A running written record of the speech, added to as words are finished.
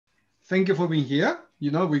thank you for being here.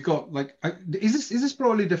 You know, we got like, is this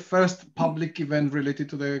probably the first public event related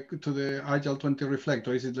to the Agile20Reflect,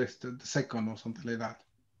 or is it like the second or something like that?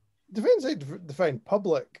 Depends how you define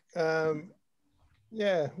public.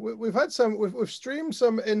 Yeah, we've had some. We've streamed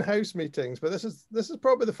some in-house meetings, but this is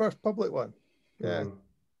probably the first public one. Yeah.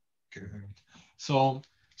 Good. So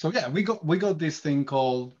yeah, we got this thing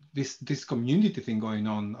called this community thing going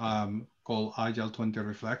on called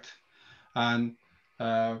Agile20Reflect, and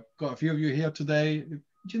got a few of you here today.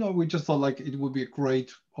 You know, we just thought like it would be a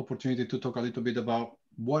great opportunity to talk a little bit about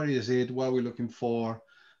what is it, what we're looking for.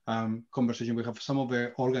 Conversation. We have some of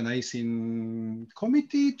the organizing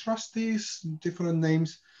committee trustees, different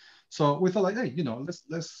names. So we thought like, hey, you know,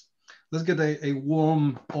 let's get a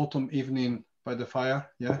warm autumn evening by the fire,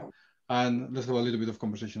 yeah, and let's have a little bit of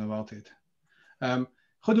conversation about it.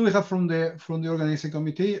 Who do we have from the organizing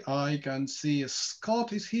committee? I can see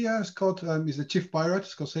Scott is here. Scott is the chief pirate.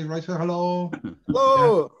 Scott Seivwright. Hello.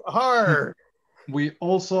 Hello. Yeah. Har. We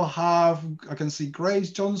also have, I can see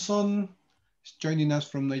Grace Johnson is joining us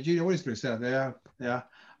from Nigeria. Where is Grace? Yeah.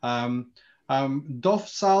 Dov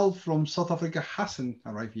Sal from South Africa hasn't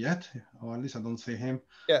arrived yet, or at least I don't see him.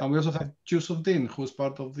 Yeah. And we also have Yusuf Dean, who's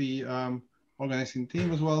part of the organizing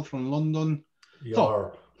team as well from London.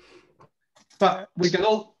 So, but we can,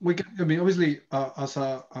 I mean, obviously, as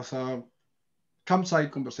a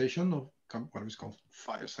campsite conversation, or what is called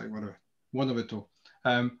fireside, whatever, one of the two.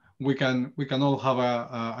 We can all have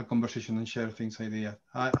a conversation and share things, ideas.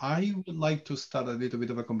 I would like to start a little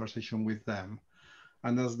bit of a conversation with them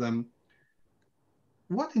and ask them,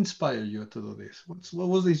 what inspired you to do this? What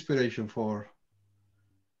was the inspiration for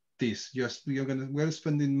this? We're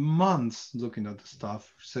spending months looking at the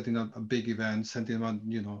stuff, setting up a big event, setting up,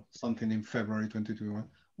 you know, something in February 2021.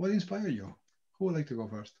 What inspired you? Who would like to go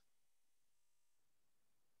first?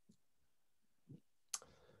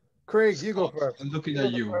 Craig, you go first. I'm looking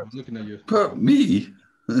at you. I'm looking at you. But me?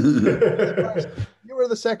 You were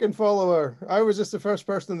the second follower. I was just the first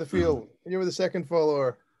person in the field. You were the second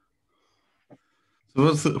follower. So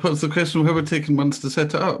what's the question? Why we're taking months to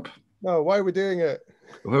set it up? No, why are we doing it?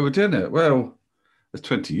 Why are we doing it? Well, it's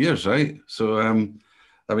 20 years, right? So,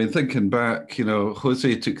 I mean, thinking back, you know,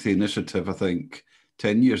 Jose took the initiative, I think,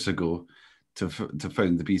 10 years ago to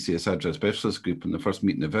found the BCS Agile Specialist Group, and the first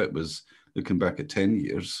meeting of it was looking back at 10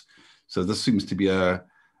 years. So this seems to be a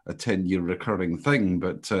 10-year recurring thing,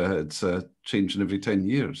 but it's changing every 10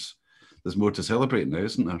 years. There's more to celebrate now,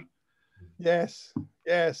 isn't there? Yes,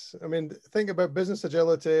 yes. I mean, think about business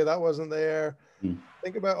agility. That wasn't there.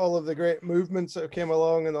 Think about all of the great movements that came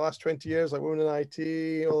along in the last 20 years, like Women in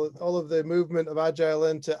IT, all of the movement of Agile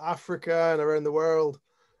into Africa and around the world.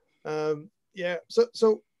 Yeah,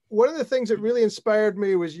 so one of the things that really inspired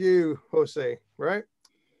me was you, Jose, right?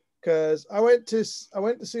 Because I went to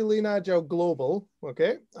see Lean Agile Global,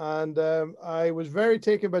 okay? And I was very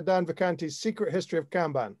taken by Dan Vacanti's Secret History of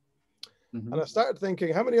Kanban. And I started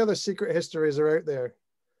thinking, how many other secret histories are out there?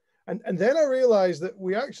 And then I realized that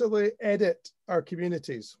we actually edit our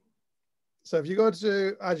communities. So if you go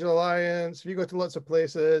to Agile Alliance, if you go to lots of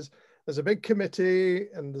places, there's a big committee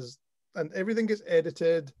and everything gets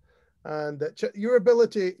edited. And your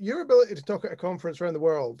ability to talk at a conference around the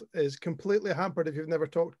world is completely hampered if you've never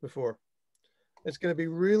talked before. It's going to be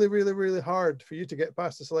really, really, really hard for you to get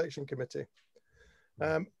past the selection committee.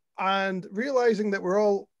 And realizing that we're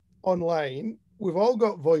all online, we've all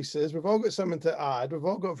got voices, we've all got something to add, we've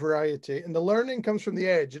all got variety, and the learning comes from the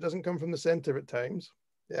edge. It doesn't come from the center at times.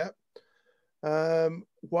 Yeah.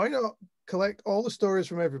 Why not collect all the stories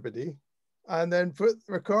from everybody and then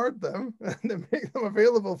record them and then make them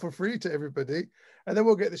available for free to everybody? And then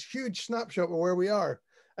we'll get this huge snapshot of where we are.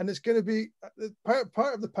 And it's going to be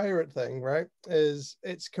part of the pirate thing, right? Is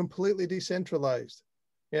it's completely decentralized.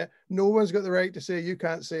 Yeah, no one's got the right to say you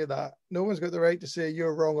can't say that. No one's got the right to say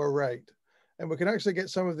you're wrong or right. And we can actually get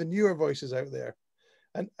some of the newer voices out there.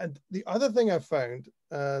 And the other thing I've found,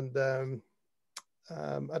 and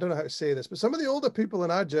I don't know how to say this, but some of the older people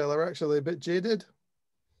in Agile are actually a bit jaded.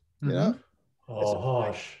 You know?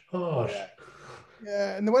 Oh, hush.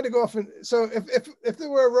 Yeah, and they want to go off and so if they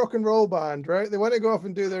were a rock and roll band, right? They want to go off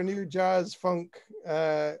and do their new jazz funk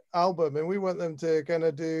album, and we want them to kind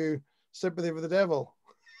of do Sympathy for the Devil.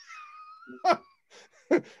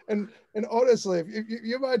 and honestly, if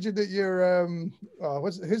you imagine that you're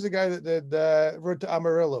who's the guy that did Road to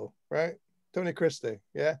Amarillo, right? Tony Christie,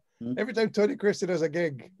 yeah. Every time Tony Christie does a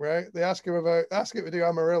gig, right, they ask him to do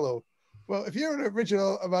Amarillo. Well, if you're an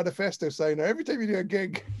original manifesto signer, every time you do a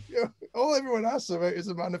gig, all everyone asks about is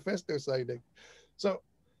a manifesto signing. So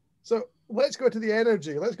So let's go to the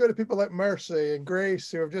energy. Let's go to people like Mercy and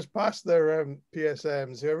Grace, who have just passed their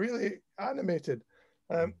PSMs, who are really animated.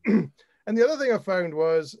 And the other thing I found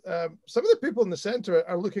was some of the people in the center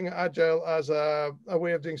are looking at Agile as a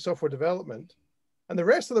way of doing software development. And the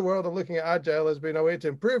rest of the world are looking at Agile as being a way to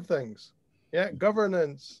improve things. Yeah,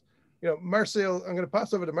 governance. You know, Mercy, I'm going to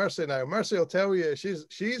pass over to Mercy now. Mercy will tell you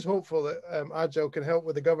she's hopeful that Agile can help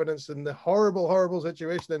with the governance in the horrible, horrible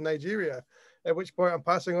situation in Nigeria. At which point I'm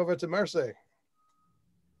passing over to Mercy.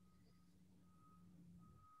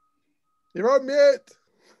 You're on mute.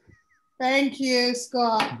 Thank you,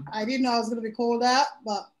 Scott. I didn't know I was going to be called out,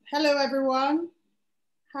 but hello, everyone.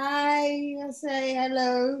 Hi, I say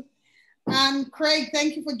hello. And Craig,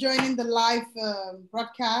 thank you for joining the live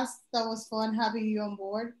broadcast. That was fun having you on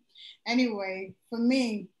board. Anyway, for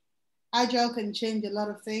me, Agile can change a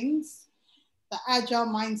lot of things. The Agile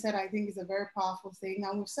mindset, I think, is a very powerful thing.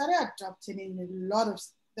 And we've started adopting in a lot of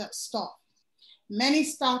that stuff. Many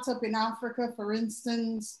startups in Africa, for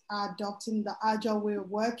instance, are adopting the Agile way of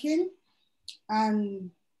working.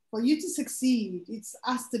 And for you to succeed, it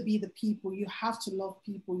has to be the people. You have to love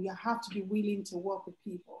people. You have to be willing to work with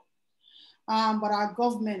people. But our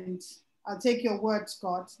government, I'll take your word,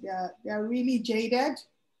 Scott, they're really jaded.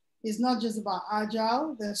 It's not just about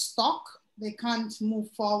Agile, they're stuck. They can't move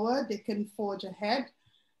forward, they can forge ahead.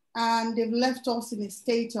 And they've left us in a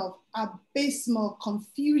state of abysmal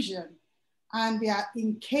confusion, and they are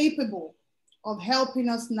incapable of helping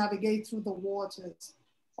us navigate through the waters,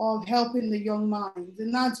 of helping the young minds.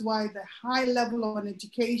 And that's why the high level of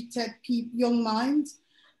uneducated young minds,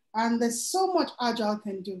 and there's so much Agile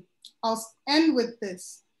can do. I'll end with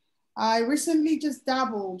this. I recently just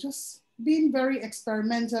dabbled, just being very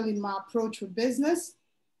experimental in my approach with business.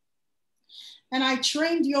 And I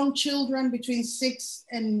trained young children between 6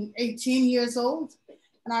 and 18 years old.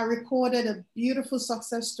 And I recorded a beautiful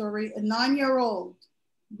success story. A 9-year-old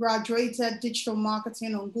graduated digital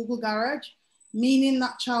marketing on Google Garage, meaning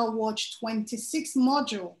that child watched 26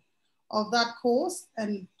 modules of that course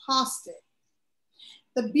and passed it.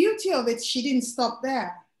 The beauty of it, she didn't stop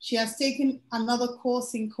there. She has taken another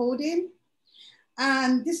course in coding.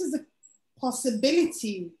 And this is a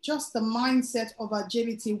possibility, just the mindset of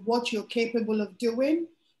agility, what you're capable of doing.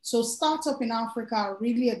 So startups in Africa are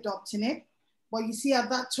really adopting it. But you see at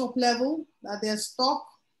that top level that they're stuck,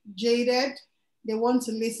 jaded. They want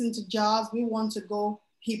to listen to jazz. We want to go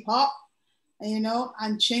hip hop, you know,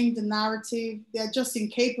 and change the narrative. They're just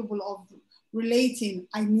incapable of relating.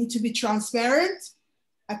 I need to be transparent.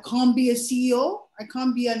 I can't be a CEO. I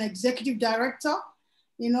can't be an executive director.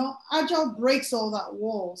 You know, Agile breaks all that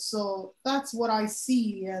wall. So that's what I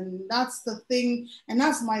see. And that's the thing. And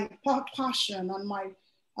that's my passion and my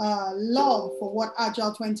love for what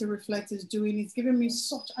Agile20Reflect is doing. It's given me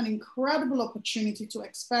such an incredible opportunity to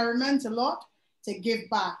experiment a lot, to give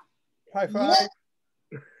back. High five.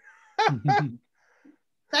 Yeah.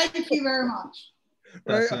 Thank you very much.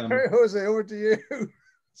 Right, Jose, over to you.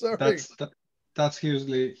 Sorry. That's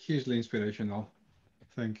hugely inspirational.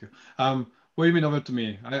 Thank you. What do you mean over to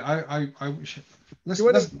me? Do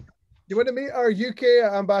you want to meet our UK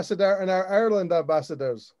ambassador and our Ireland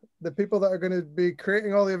ambassadors? The people that are going to be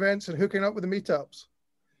creating all the events and hooking up with the meetups.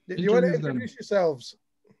 Do you want to introduce yourselves?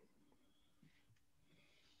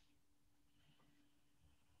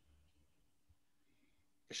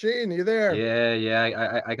 Shane, are you there?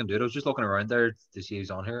 Yeah, I can do it. I was just looking around there to see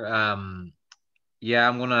who's on here. Yeah,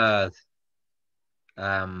 I'm gonna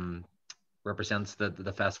represent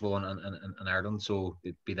the festival in Ireland, so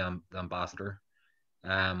it'd be the ambassador.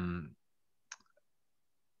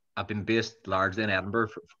 I've been based largely in Edinburgh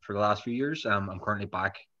for the last few years. I'm currently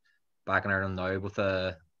back in Ireland now with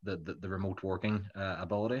the remote working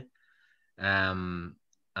ability.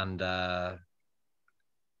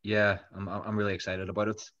 Yeah, I'm really excited about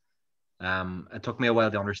it. It took me a while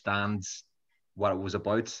to understand what it was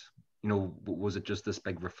about. You know, was it just this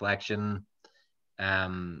big reflection?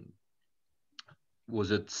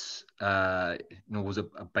 Was it was it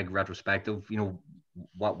a big retrospective? You know,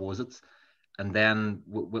 what was it? And then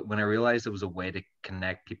when I realized it was a way to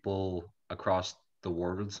connect people across the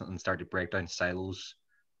world and start to break down silos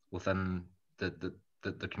within the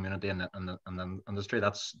community and the industry,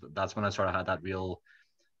 that's when I sort of had that real,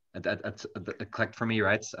 it clicked for me,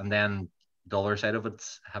 right? And then the other side of it,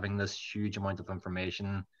 having this huge amount of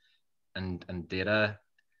information and data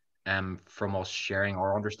from us sharing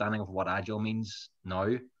our understanding of what Agile means now,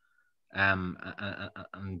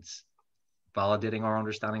 and validating our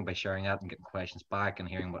understanding by sharing that and getting questions back and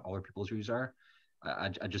hearing what other people's views are. I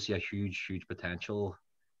just see a huge potential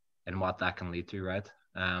in what that can lead to, right?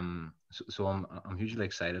 So I'm hugely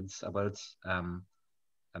excited about it.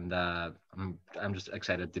 and I'm just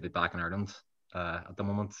excited to be back in Ireland at the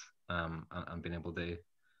moment, and being able to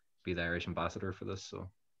be the Irish ambassador for this. So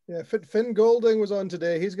yeah, Finn Golding was on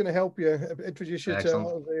today. He's going to help you introduce you Excellent. to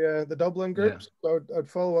all the Dublin groups. Yeah. So I'd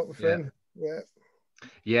follow up with Finn.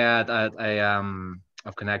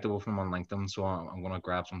 I've connected with him on LinkedIn, so I'm going to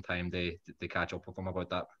grab some time to catch up with him about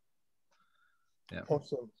that. Yeah.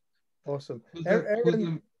 Awesome.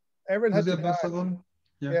 Erin had to dash.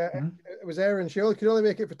 Yeah, it was Erin. She could only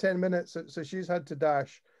make it for 10 minutes, so she's had to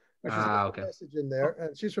dash. She's got okay. a message in there,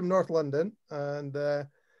 and she's from North London, and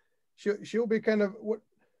she'll be kind of what.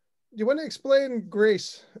 Do you want to explain,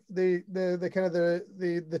 Grace, the kind of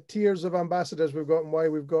the tiers of ambassadors we've got and why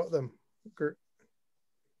we've got them?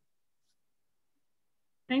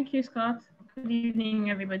 Thank you, Scott. Good evening,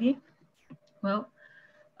 everybody. Well,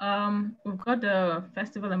 we've got the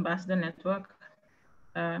Festival Ambassador Network.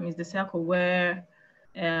 It's the circle where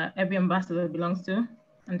every ambassador belongs to.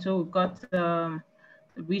 And so we've got the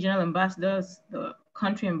regional ambassadors, the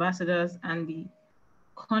country ambassadors, and the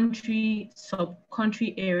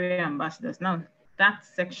sub-country area ambassadors. Now, that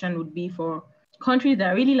section would be for countries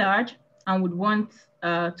that are really large and would want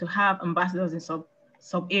to have ambassadors in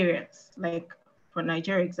sub-areas. Like for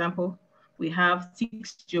Nigeria example, we have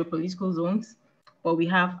 6 geopolitical zones, but we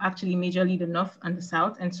have actually majorly the North and the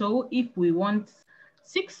South. And so if we want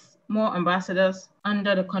 6 more ambassadors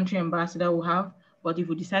under the country ambassador, we'll have, but if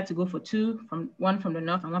we decide to go for 2, one from the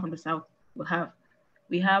North and one from the South, we'll have.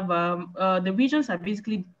 We have, the regions are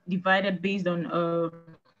basically divided based on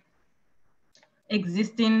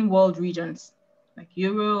existing world regions, like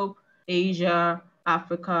Europe, Asia,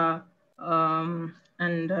 Africa, and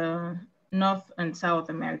North and South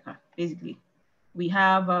America, basically. We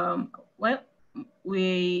have, for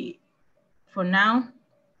now,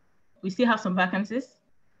 we still have some vacancies.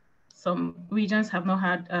 Some regions have not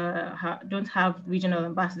had, don't have regional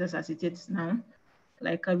ambassadors as it is now.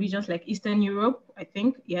 Like regions like Eastern Europe, I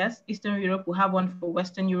think, yes, Eastern Europe, we'll have one for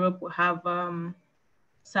Western Europe, we'll have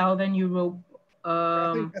Southern Europe.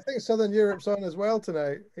 I think Southern Europe's on as well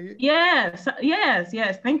tonight. Yes,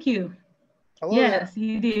 thank you. Hello yes, there.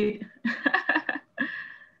 You did.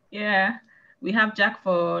 Yeah, we have Jack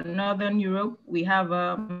for Northern Europe, we have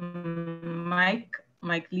Mike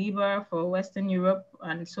Lieber for Western Europe,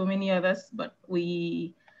 and so many others, but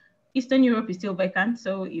Eastern Europe is still vacant,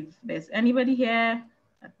 so if there's anybody here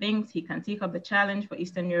that thinks he can take up the challenge for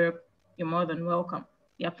Eastern Europe, you're more than welcome.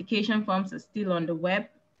 The application forms are still on the web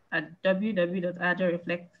at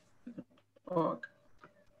www.agile20reflect.org.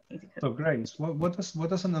 So Grace, what does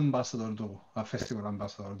an ambassador do, a festival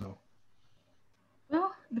ambassador do?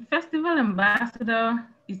 Well, the festival ambassador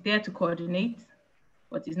is there to coordinate,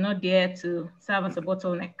 but is not there to serve as a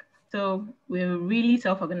bottleneck. So we're really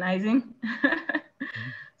self-organizing.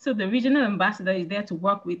 So the regional ambassador is there to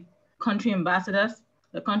work with country ambassadors.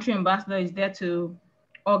 The country ambassador is there to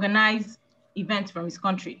organize events from his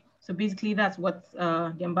country. So basically that's what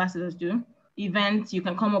the ambassadors do. Events, you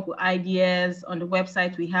can come up with ideas. On the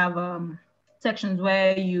website, we have sections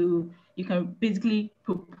where you can basically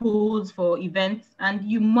propose for events, and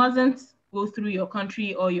you mustn't go through your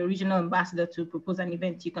country or your regional ambassador to propose an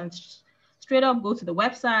event. You can straight up go to the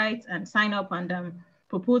website and sign up and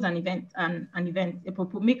propose an event,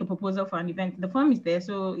 make a proposal for an event. The form is there,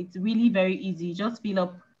 so it's really very easy. Just fill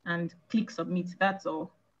up and click submit. That's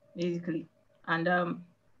all, basically. And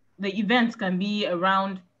the events can be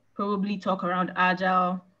around, probably talk around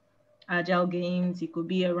agile games. It could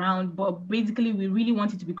be around, but basically we really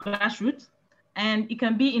want it to be grassroots, and it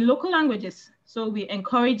can be in local languages. So we're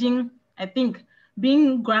encouraging, I think,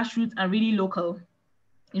 being grassroots and really local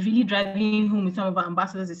is really driving home with some of our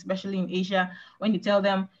ambassadors, especially in Asia, when you tell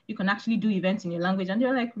them you can actually do events in your language, and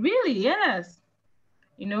they're like, really? Yes.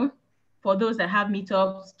 You know, for those that have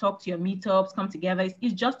meetups, talk to your meetups, come together.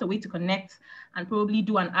 It's just a way to connect and probably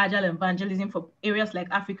do an agile evangelism for areas like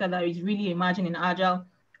Africa that is really emerging in agile,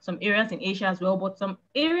 some areas in Asia as well, but some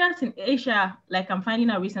areas in Asia, like I'm finding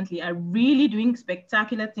out recently, are really doing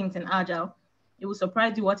spectacular things in agile. It will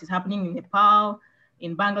surprise you what is happening in Nepal,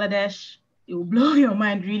 in Bangladesh. It will blow your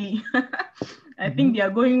mind, really. I think they are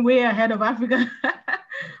going way ahead of Africa.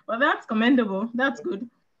 But that's commendable. That's good.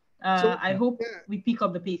 I hope we pick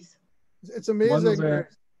up the pace. It's amazing,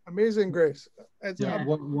 amazing, Grace.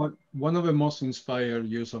 One of the most inspired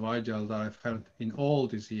use of Agile that I've heard in all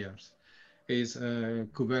these years is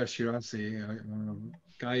Kuber Shirazi, a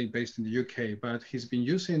guy based in the UK, but he's been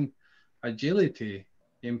using agility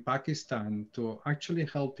in Pakistan to actually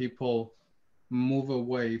help people move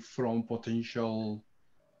away from potential,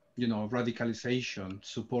 radicalization,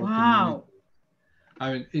 support community. I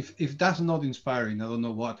mean, if that's not inspiring, I don't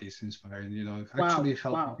know what is inspiring. You know, actually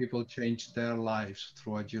helping people change their lives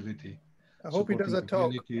through agility. I hope he does a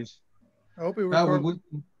talk. I hope he records.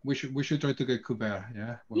 We should try to get Kuber.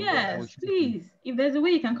 Yeah. Yes, please. If there's a way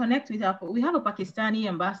you can connect with her, we have a Pakistani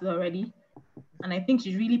ambassador already, and I think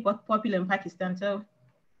she's really popular in Pakistan, so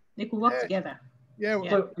they could work together. Yeah.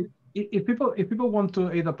 So if people want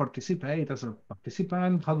to either participate as a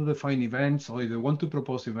participant, how do they find events, or if they want to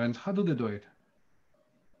propose events, how do they do it?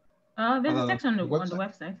 There's a section on the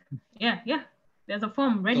website. Yeah. There's a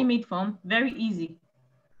form, ready-made form, very easy.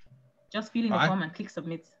 Just fill in the form and click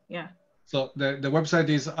submit. Yeah. So the website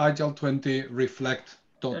is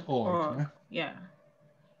Agile20Reflect.org. Yeah.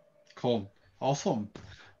 Cool. Awesome.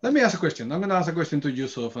 Let me ask a question. I'm going to ask a question to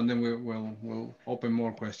Yusuf, and then we'll open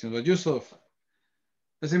more questions. But Yusuf,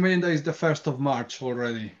 let's imagine that it's the 1st of March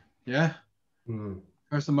already. Yeah.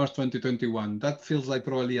 1st of March 2021. That feels like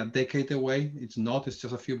probably a decade away. It's not. It's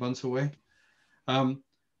just a few months away.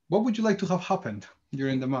 What would you like to have happened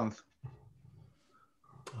during the month?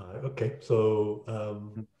 Okay, so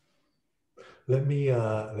let me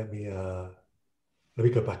go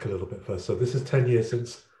back a little bit first. So this is 10 years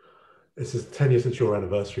since your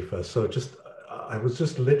anniversary first. So I was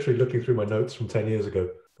just literally looking through my notes from 10 years ago,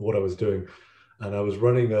 what I was doing, and I was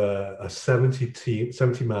running a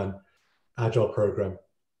 70-man agile program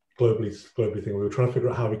globally thing. We were trying to figure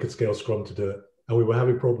out how we could scale Scrum to do it, and we were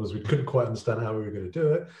having problems. We couldn't quite understand how we were going to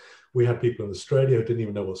do it. We had people in Australia who didn't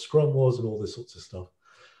even know what Scrum was and all this sorts of stuff.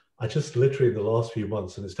 I just literally in the last few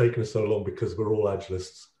months, and it's taken us so long because we're all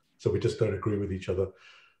agilists, so we just don't agree with each other,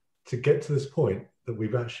 to get to this point that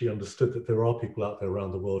we've actually understood that there are people out there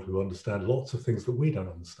around the world who understand lots of things that we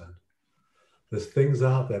don't understand. There's things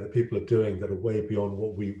out there that people are doing that are way beyond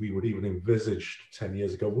what we would even envisage 10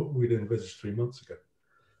 years ago, what we'd envisaged 3 months ago.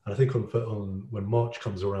 And I think when March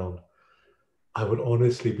comes around, I would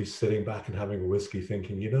honestly be sitting back and having a whiskey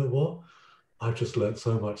thinking, you know what? I've just learned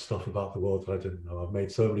so much stuff about the world that I didn't know. I've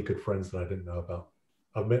made so many good friends that I didn't know about.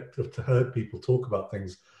 I've heard people talk about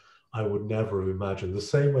things I would never have imagined. The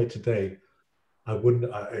same way today,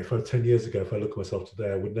 if 10 years ago, if I look at myself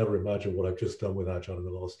today, I would never imagine what I've just done with Agile in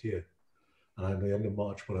the last year. And at the end of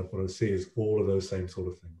March, what I want to see is all of those same sort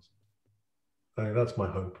of things. I mean, that's my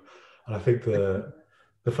hope. And I think the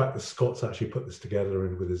fact that Scott's actually put this together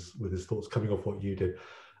and with his thoughts coming off what you did,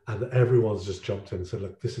 and everyone's just jumped in and said,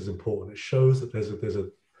 look, this is important. It shows that there's a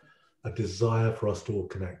desire for us to all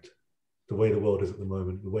connect. The way the world is at the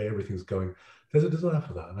moment, the way everything's going, there's a desire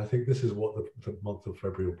for that. And I think this is what the month of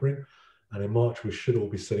February will bring. And in March, we should all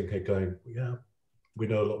be sitting here going, yeah, we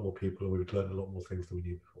know a lot more people and we've learned a lot more things than we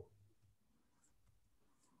knew before.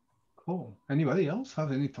 Cool. Anybody else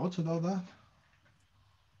have any thoughts about that?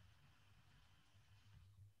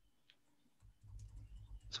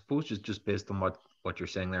 I suppose just based on what you're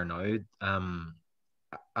saying there now,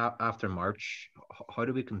 after March, how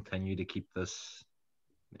do we continue to keep this,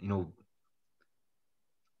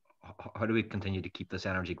 how do we continue to keep this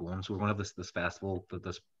energy going? So we're going to have this festival,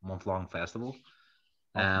 this month-long festival.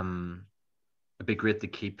 It'd be great to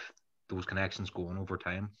keep those connections going over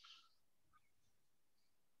time.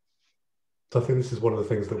 So I think this is one of the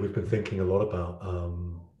things that we've been thinking a lot about.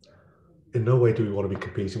 In no way do we want to be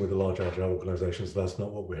competing with the large agile organizations. That's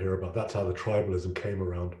not what we're here about. That's how the tribalism came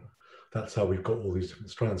around. That's how we've got all these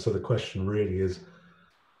different strands. So the question really is,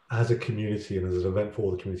 as a community and as an event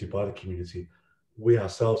for the community, by the community, we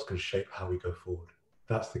ourselves can shape how we go forward.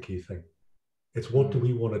 That's the key thing. It's what do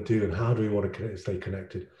we want to do and how do we want to stay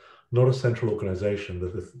connected? Not a central organization.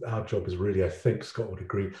 Our job is really, I think Scott would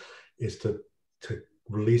agree, is to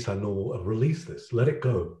release our normal, release this, let it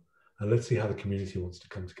go. And let's see how the community wants to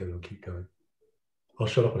come together and keep going. I'll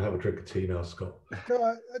shut up and have a drink of tea now, Scott. No,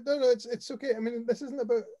 I don't know. It's okay. I mean, this isn't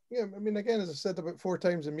about, I mean, again, as I said about 4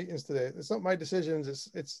 times in meetings today, it's not my decisions.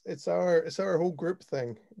 It's our whole group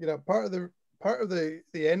thing. Part of the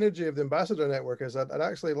energy of the ambassador network is I'd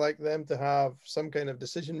actually like them to have some kind of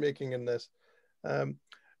decision making in this.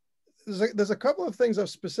 There's a couple of things I've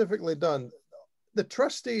specifically done. The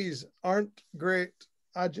trustees aren't great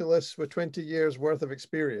Agilists with 20 years worth of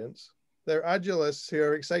experience. They're Agilists who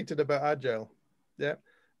are excited about Agile. Yeah.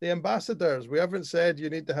 The ambassadors, we haven't said you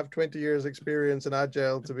need to have 20 years experience in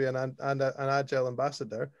Agile to be an Agile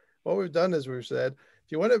ambassador. What we've done is we've said,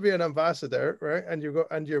 if you want to be an ambassador, right, and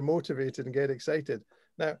you're motivated and get excited.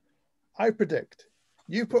 Now, I predict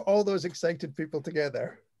you put all those excited people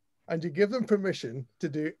together and you give them permission to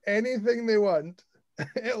do anything they want,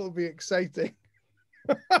 it'll be exciting.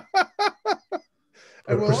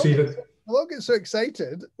 we'll all get so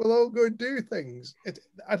excited. We'll all go do things.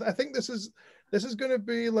 I think this is going to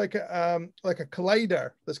be like a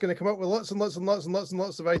collider that's going to come up with lots and lots and lots and lots and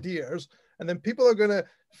lots of ideas, and then people are going to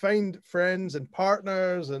find friends and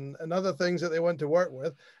partners and other things that they want to work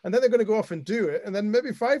with, and then they're going to go off and do it. And then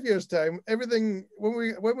maybe 5 years time, everything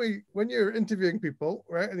when you're interviewing people,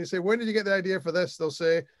 right, and you say, when did you get the idea for this? They'll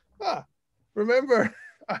say, remember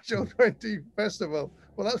Agile20 Festival?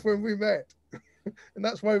 Well, that's when we met. And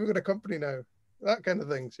that's why we've got a company now. That kind of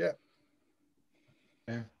things, yeah.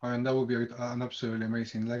 Yeah, and that would be an absolutely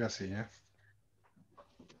amazing legacy, yeah.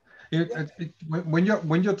 When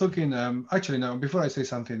you're talking, actually, now before I say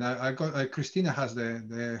something, I got Christina has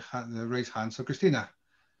the raised hand. So Christina.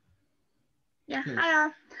 Yeah,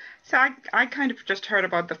 hiya. So I kind of just heard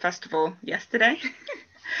about the festival yesterday,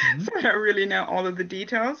 so I don't really know all of the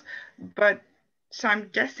details, but. So I'm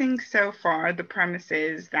guessing so far the premise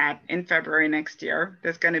is that in February next year,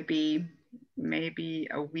 there's going to be maybe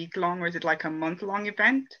a week-long, or is it like a month-long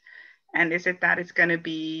event? And is it that it's going to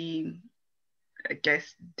be, I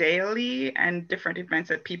guess, daily and different events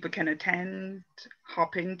that people can attend,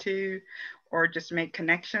 hop into, or just make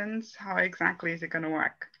connections? How exactly is it going to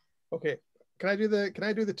work? Okay, can I do the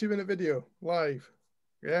 2-minute video live?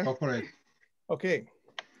 Yeah. Go for it. Okay.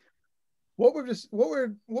 What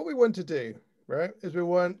we want to do, right, is we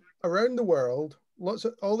want around the world,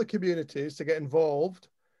 all the communities to get involved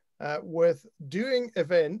with doing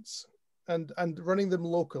events and running them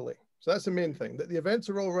locally. So that's the main thing, that the events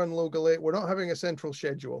are all run locally. We're not having a central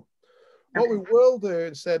schedule. What we will do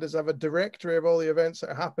instead is have a directory of all the events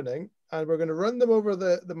that are happening, and we're going to run them over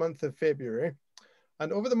the month of February.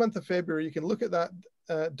 And over the month of February, you can look at that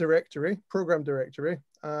program directory,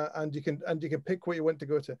 and you can pick what you want to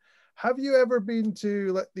go to. Have you ever been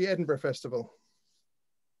to the Edinburgh Festival?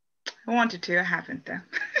 I wanted to, I haven't though.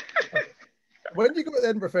 When you go to the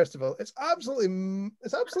Edinburgh Festival, it's absolutely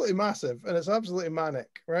massive and it's absolutely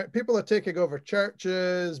manic, right? People are taking over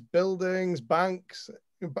churches, buildings, banks.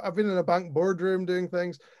 I've been in a bank boardroom doing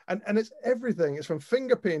things, and it's everything. It's from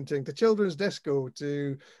finger painting to children's disco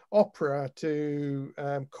to opera to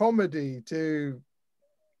comedy to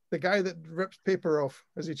the guy that rips paper off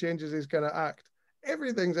as he changes his kind of act.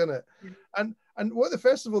 Everything's in it. And what the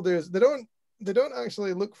festival do is they don't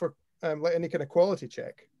actually look for like any kind of quality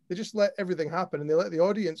check. They just let everything happen, and they let the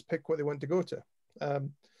audience pick what they want to go to.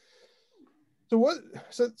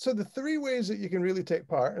 So the 3 ways that you can really take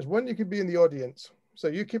part is, one, you could be in the audience. So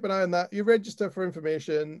you keep an eye on that. You register for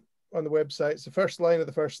information on the websites. The first line of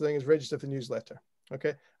the first thing is register for the newsletter.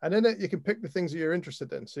 Okay. And in it, you can pick the things that you're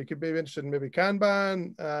interested in. So you could be interested in maybe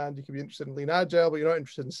Kanban, and you could be interested in Lean Agile, but you're not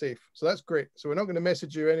interested in SAFe. So that's great. So we're not going to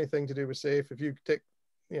message you anything to do with SAFe if you take,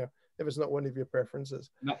 if it's not one of your preferences.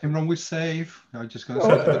 Nothing wrong with SAFe. I'm just going to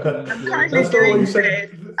say. I'm currently doing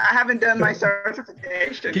SAFe. I haven't done my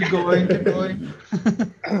certification. Keep going.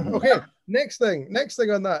 Okay, next thing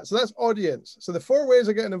on that. So that's audience. So the 4 ways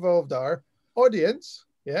of getting involved are audience,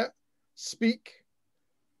 speak,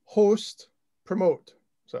 host, promote.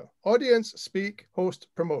 So audience, speak, host,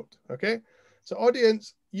 promote. Okay. So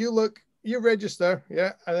audience, you register,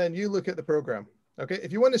 and then you look at the program. Okay.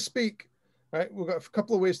 If you want to speak, right, we've got a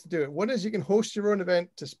couple of ways to do it. One is you can host your own event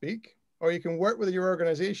to speak, or you can work with your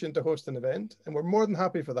organization to host an event, and we're more than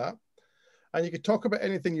happy for that. And you can talk about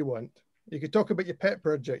anything you want. You could talk about your pet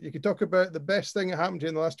project. You could talk about the best thing that happened to you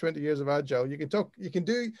in the last 20 years of Agile. You can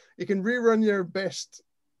rerun your best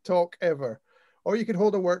talk ever, or you can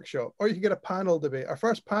hold a workshop, or you can get a panel debate. Our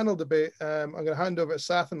first panel debate, I'm going to hand over to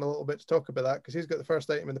Sathan a little bit to talk about that, because he's got the first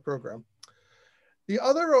item in the program. The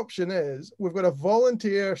other option is we've got a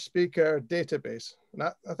volunteer speaker database. And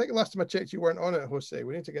I think last time I checked, you weren't on it, Jose.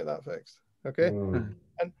 We need to get that fixed. Okay.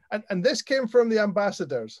 And this came from the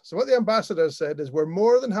ambassadors. So what the ambassadors said is, we're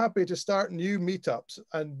more than happy to start new meetups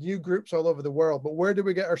and new groups all over the world, but where do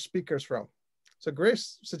we get our speakers from? So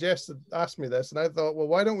Grace asked me this, and I thought, well,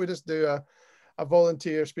 why don't we just do a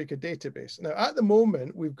volunteer speaker database? Now, at the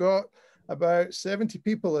moment, we've got about 70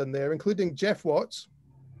 people in there, including Jeff Watts,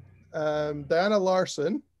 Diana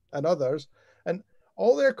Larson, and others, and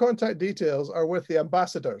all their contact details are with the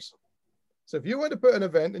ambassadors. So if you want to put an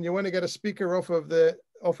event and you want to get a speaker off of the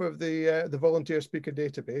volunteer speaker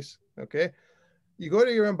database, okay, you go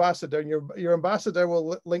to your ambassador, and your ambassador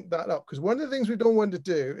will link that up. Because one of the things we don't want to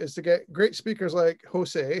do is to get great speakers like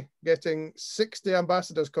Jose getting 60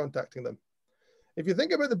 ambassadors contacting them. If you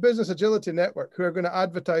think about the Business Agility Network, who are going to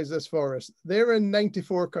advertise this for us, they're in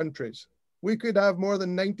 94 countries. We could have more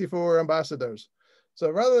than 94 ambassadors. So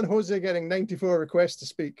rather than Jose getting 94 requests to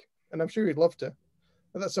speak, and I'm sure he'd love to,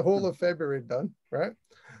 but that's the whole of February done, right?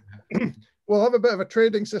 we'll have a bit of a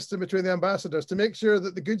trading system between the ambassadors to make sure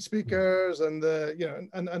that the good speakers and the, you know,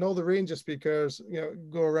 and all the range of speakers, you know,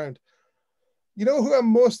 go around. You know who I'm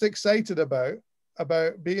most excited about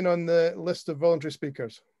being on the list of voluntary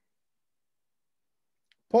speakers?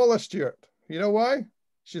 Paula Stewart. You know why?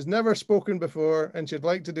 She's never spoken before and she'd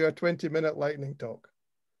like to do a 20-minute lightning talk,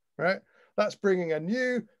 right? That's bringing a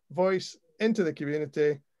new voice into the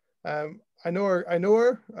community. I know her, I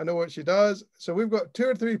know what she does. So we've got 2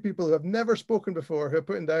 or 3 people who have never spoken before who are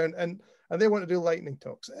putting down and they want to do lightning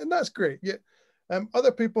talks, and that's great. Yeah.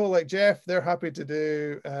 Other people like Jeff, they're happy to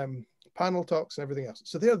do panel talks and everything else.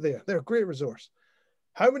 So they're there, they're a great resource.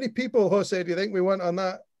 How many people, Jose, do you think we want on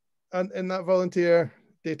that, in that volunteer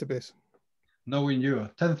database? Knowing you,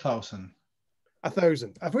 10,000.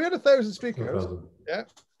 1,000. If we had 1,000 speakers, 1,000. yeah.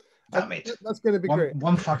 Damn it. That's going to be great.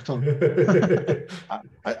 One factor.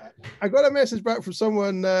 I got a message back from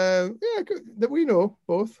someone that we know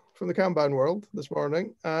both from the Kanban world this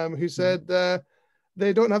morning, who said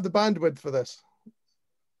they don't have the bandwidth for this.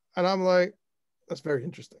 And I'm like, that's very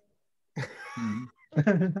interesting.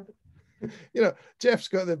 You know, Jeff's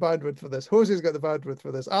got the bandwidth for this. Jose's got the bandwidth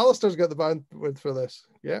for this. Alistair's got the bandwidth for this.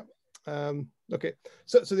 Yeah. Okay.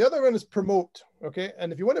 So the other one is promote. Okay.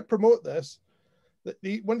 And if you want to promote this,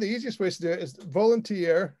 one of the easiest ways to do it is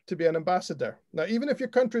volunteer to be an ambassador. Now, even if your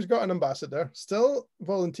country's got an ambassador, still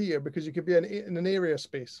volunteer, because you could be in an area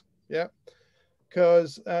space. Yeah.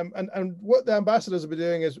 Because, and what the ambassadors will be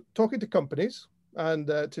doing is talking to companies and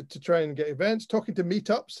to try and get events, talking to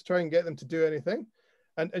meetups to try and get them to do anything.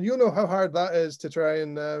 And you'll know how hard that is to try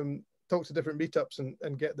and talk to different meetups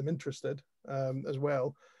and get them interested as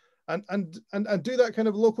well. And do that kind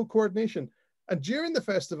of local coordination. And during the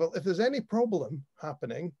festival, if there's any problem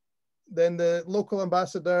happening, then the local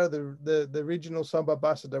ambassador, the regional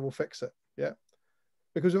sub-ambassador will fix it. Yeah.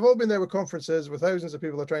 Because we've all been there with conferences where thousands of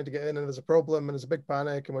people are trying to get in and there's a problem and there's a big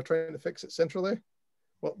panic and we're trying to fix it centrally.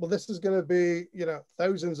 Well, this is going to be, you know,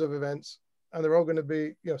 thousands of events and they're all going to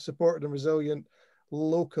be, you know, supported and resilient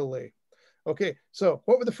locally. Okay. So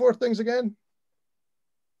what were the 4 things again?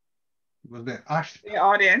 Was the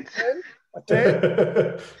audience.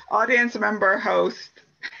 10? Audience, member, host.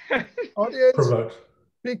 Audience, promote.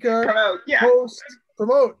 Speaker, promote, yeah. Host,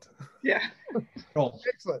 promote. Yeah.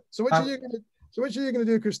 Excellent. So which are you going to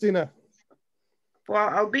do, Christina? Well,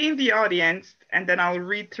 I'll be in the audience and then I'll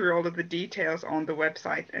read through all of the details on the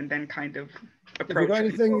website and then kind of approach. Have you got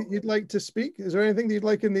anything you'd like to speak? Is there anything that you'd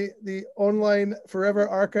like in the online forever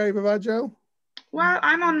archive of Agile? Well,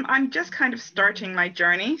 I'm just kind of starting my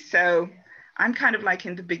journey. So I'm kind of like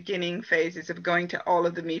in the beginning phases of going to all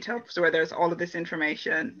of the meetups where there's all of this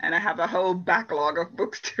information and I have a whole backlog of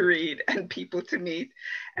books to read and people to meet.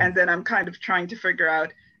 And then I'm kind of trying to figure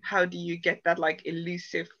out, how do you get that like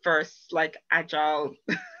elusive first like Agile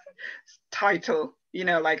title, you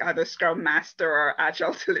know, like either Scrum Master or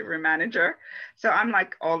Agile Delivery Manager. So I'm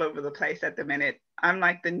like all over the place at the minute. I'm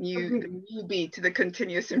like the newbie to the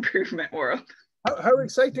continuous improvement world. How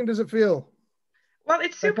exciting does it feel? Well,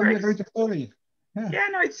 it's super exciting. Yeah,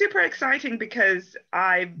 no, it's super exciting because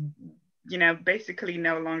I, you know, basically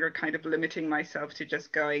no longer kind of limiting myself to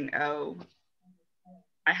just going, oh,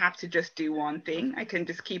 I have to just do one thing. I can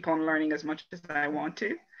just keep on learning as much as I want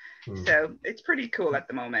to. So it's pretty cool at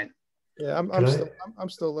the moment. Yeah, I'm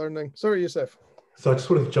still learning. Sorry, Yusuf. So I just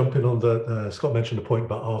wanted to jump in on the, Scott mentioned a point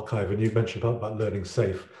about archive and you mentioned about learning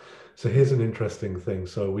safe. So here's an interesting thing.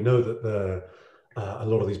 So we know that a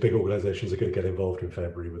lot of these big organizations are going to get involved in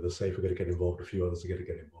February with the SAFE, are going to get involved, a few others are going to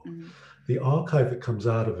get involved. The archive that comes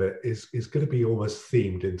out of it is going to be almost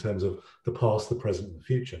themed in terms of the past, the present, and the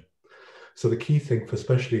future. So the key thing,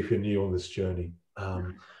 especially if you're new on this journey,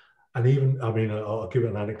 and even, I mean, I'll give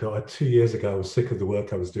an anecdote. 2 years ago, I was sick of the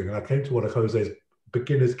work I was doing, and I came to one of Jose's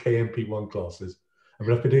beginners KMP1 classes. I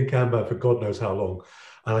mean, I've been doing Kanban for God knows how long,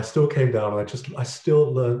 and I still came down, and I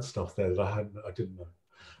still learned stuff there that I didn't know.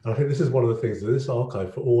 And I think this is one of the things that this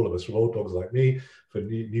archive for all of us, from old dogs like me, for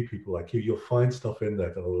new people like you, you'll find stuff in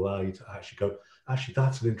there that will allow you to actually go, actually,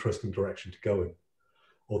 that's an interesting direction to go in.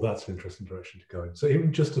 Or that's an interesting direction to go in. So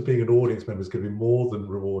even just as being an audience member is going to be more than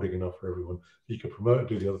rewarding enough for everyone. You can promote and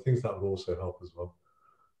do the other things, that will also help as well.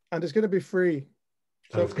 And it's going to be free.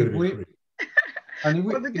 So it's going to be free. And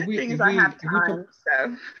well, the good thing is I have time,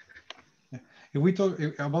 so. If we talk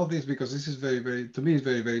about this, because this is very, very, to me, it's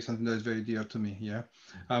very, very something that is very dear to me. Yeah,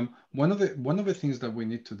 one of the things that we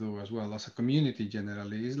need to do as well as a community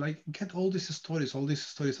generally is like get all these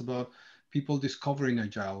stories about people discovering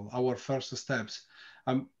Agile, our first steps.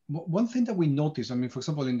 One thing that we noticed, I mean, for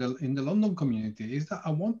example, in the London community, is that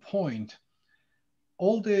at one point,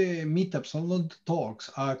 all the meetups, all the talks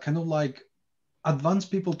are kind of like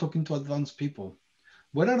advanced people talking to advanced people.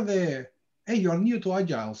 Where are the, hey, you're new to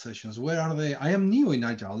Agile sessions. Where are they? I am new in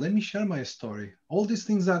Agile. Let me share my story. All these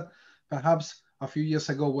things that perhaps a few years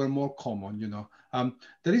ago were more common, you know.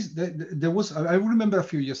 There was, I remember a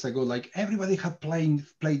few years ago, like everybody had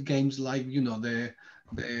played games like, you know, the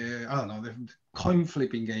I don't know, the coin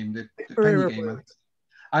flipping game, the penny game.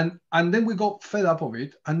 And then we got fed up of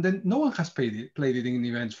it, and then no one has played it in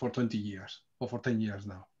events for 20 years or for 10 years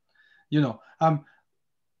now. You know,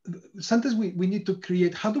 sometimes we need to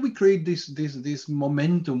create, how do we create this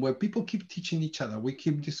momentum where people keep teaching each other, we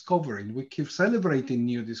keep discovering, we keep celebrating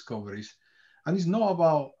new discoveries. And it's not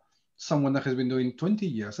about someone that has been doing 20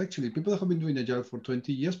 years. Actually, people that have been doing Agile for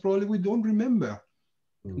 20 years, probably we don't remember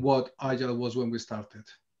what Agile was when we started.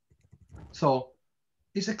 So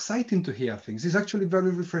it's exciting to hear things. It's actually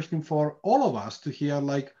very refreshing for all of us to hear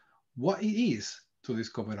like what it is to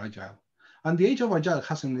discover Agile. And the age of Agile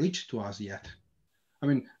hasn't reached to us yet. I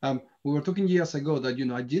mean, we were talking years ago that, you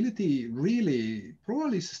know, agility really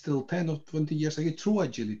probably is still 10 or 20 years ago, true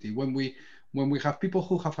agility, when we have people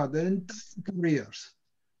who have had their careers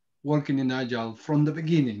working in Agile from the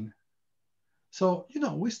beginning. So, you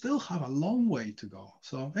know, we still have a long way to go.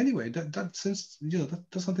 So anyway, that since, you know,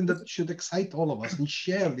 that's something that should excite all of us and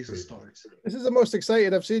share these stories. This is the most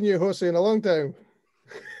excited I've seen you, Jose, in a long time.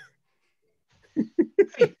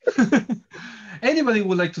 Anybody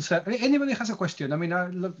would like to say, anybody has a question? I mean,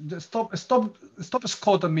 look, stop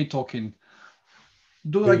Scott and me talking.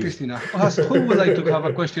 Do like Christina. Who would like to have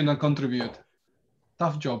a question and contribute?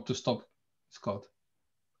 Tough job to stop Scott.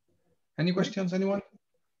 Any questions, anyone?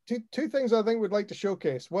 Two things I think we'd like to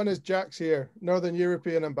showcase. One is Jack's here, Northern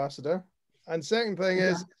European Ambassador. And second thing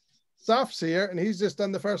is Saf's here, and he's just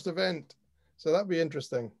done the first event. So that'd be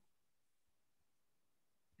interesting.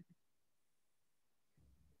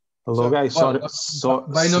 Hello, guys.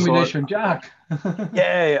 By nomination, Jack.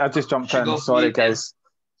 Yeah, I just jumped in. Sorry, guys.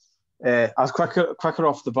 I was quicker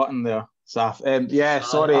off the button there, Saf. Yeah,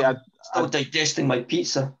 sorry. I'm still digesting my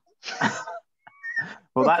pizza.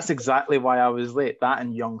 Well, that's exactly why I was late. That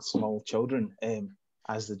and young, small children,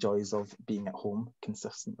 as the joys of being at home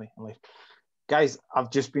consistently in life. Guys,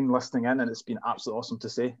 I've just been listening in, and it's been absolutely awesome to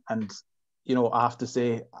say. And you know, I have to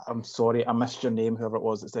say, I'm sorry, I missed your name, whoever it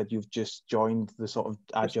was that said you've just joined the sort of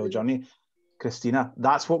Agile journey. Christina,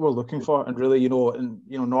 that's what we're looking for. And really, you know, in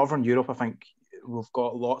Northern Europe, I think we've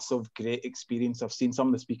got lots of great experience. I've seen some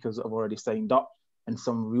of the speakers that have already signed up and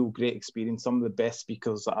some real great experience. Some of the best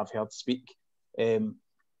speakers that I've heard speak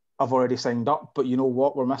I've already signed up. But you know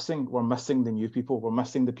what we're missing? We're missing the new people. We're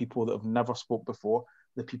missing the people that have never spoke before,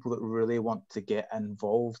 the people that really want to get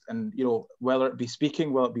involved. And, you know, whether it be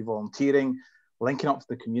speaking, whether it be volunteering, linking up to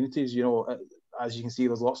the communities, you know, as you can see,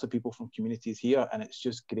 there's lots of people from communities here, and it's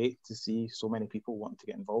just great to see so many people wanting to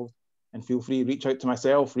get involved. And feel free, reach out to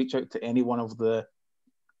myself, reach out to any one of the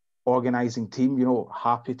organising team, you know,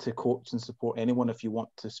 happy to coach and support anyone if you want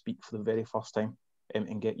to speak for the very first time,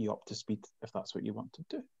 and get you up to speed if that's what you want to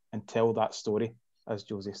do, and tell that story, as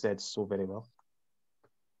Jose said so very well.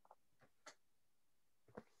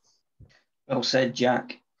 Well said,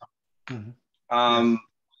 Jack.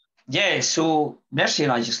 Yeah, so Mercy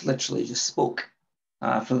and I just literally spoke.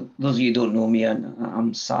 For those of you who don't know me,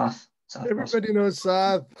 I'm Sath. Everybody knows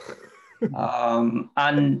Sath.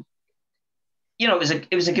 And you know,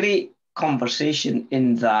 it was a great conversation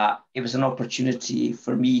in that it was an opportunity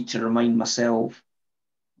for me to remind myself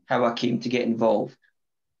how I came to get involved.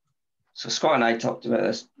 So Scott and I talked about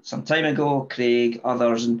this some time ago, Craig,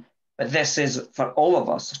 others, but this is for all of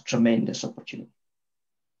us a tremendous opportunity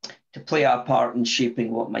to play our part in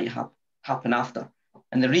shaping what might happen after.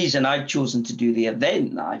 And the reason I've chosen to do the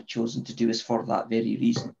event that I've chosen to do is for that very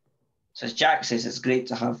reason. So as Jack says, it's great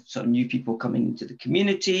to have sort of new people coming into the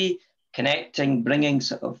community, connecting, bringing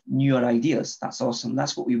sort of newer ideas. That's awesome.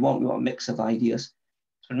 That's what we want. We want a mix of ideas.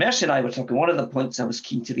 So when Mercy and I were talking, one of the points I was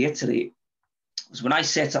keen to reiterate was when I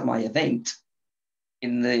set up my event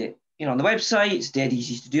in the, you know, on the website, it's dead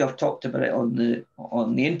easy to do. I've talked about it on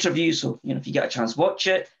the interview. So, you know, if you get a chance, watch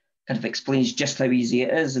it. Kind of explains just how easy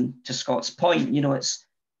it is. And to Scott's point, you know, it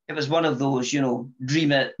was one of those, you know,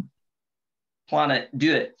 dream it, plan it,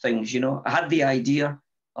 do it things, you know. I had the idea,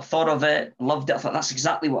 I thought of it, loved it. I thought that's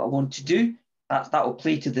exactly what I want to do. That will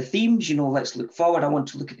play to the themes, you know, let's look forward. I want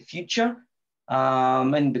to look at the future.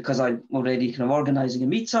 And because I'm already kind of organising a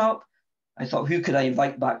meetup, I thought, who could I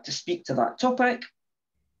invite back to speak to that topic?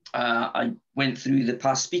 I went through the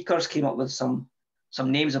past speakers, came up with some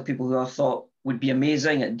names of people who I thought would be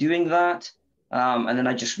amazing at doing that. And then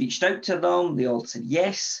I just reached out to them. They all said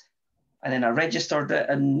yes. And then I registered it,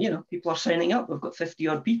 and, you know, people are signing up. We've got 50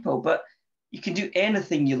 odd people. But you can do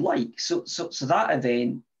anything you like. So that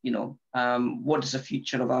event, you know, what does the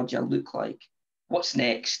future of Agile look like? What's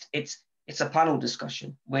next? It's a panel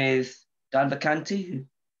discussion with Dan Vacanti, who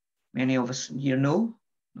many of us here know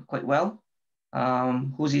quite well,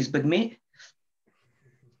 Jose's big mate.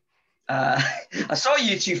 I saw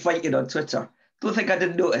you two fighting on Twitter. Don't think I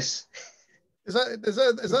didn't notice. Is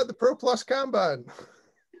that the Pro Plus Kanban?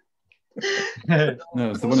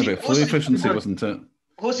 No, it's the one about flow efficiency, wasn't it?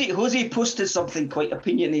 Jose posted something quite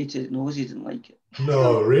opinionated, and Jose didn't like it.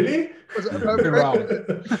 No, really? Was it about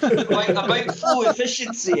flow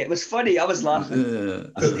efficiency? It was funny. I was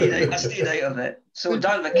laughing. I stayed out of it. So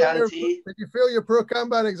Dan Vacanti. Did you fail your Pro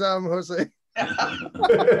Kanban exam, Jose? So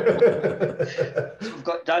we've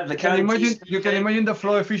got Dan Vacanti. You can imagine the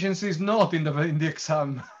flow efficiency is not in the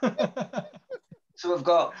exam. So we've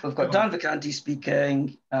got Dan Vacanti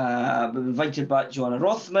speaking. We've invited back Joanna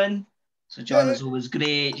Rothman. So Joanna's always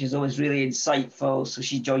great. She's always really insightful. So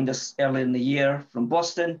she joined us earlier in the year from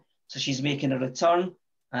Boston. So she's making a return.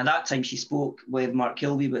 And that time she spoke with Mark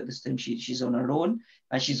Kilby, but this time she's on her own.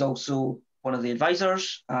 And she's also one of the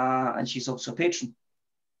advisors, and she's also a patron.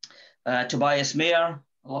 Tobias Mayer,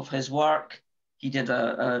 I love his work. He did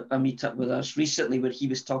a meetup with us recently where he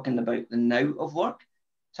was talking about the now of work.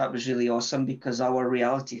 So that was really awesome because our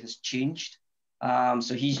reality has changed.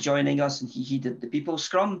 So he's joining us, and he did the people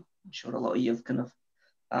scrum. I'm sure a lot of you have kind of,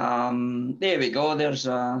 there we go. There's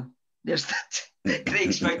that.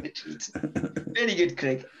 Craig's found the tweet. Very good,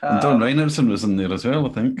 Craig. Don Reinertson was in there as well, I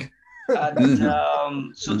think.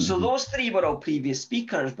 And, so those three were all previous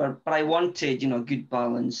speakers, but I wanted, you know, a good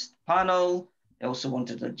balanced panel. I also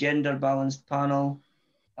wanted a gender balanced panel.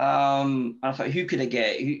 And I thought, who could I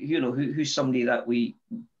get? Who's somebody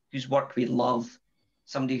whose work we love,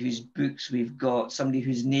 somebody whose books we've got, somebody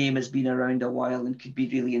whose name has been around a while and could be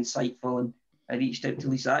really insightful. And I reached out to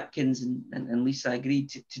Lisa Atkins, and Lisa agreed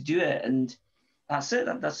to do it. And that's it.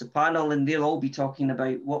 That's the panel, and they'll all be talking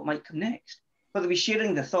about what might come next. But they'll be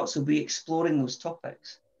sharing their thoughts. They'll be exploring those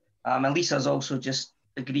topics. And Lisa's also just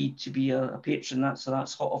agreed to be a patron. So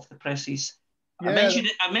that's hot off the presses. Yeah. I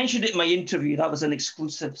mentioned it in my interview. That was an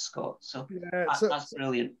exclusive, Scott. So, yeah, that's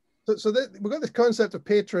brilliant. So we've got this concept of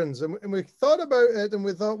patrons, and we thought about it, and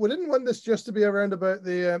we thought we didn't want this just to be around about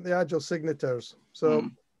the Agile signatures. So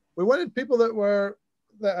we wanted people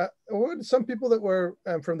some people that were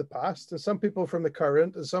from the past, and some people from the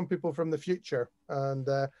current, and some people from the future. And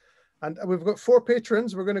we've got 4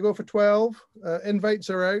 patrons. We're going to go for 12. Invites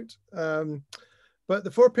are out. But the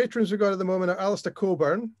 4 patrons we've got at the moment are Alistair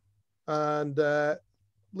Coburn, and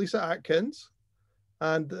Lisa Atkins,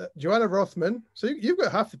 and Joanna Rothman. So you've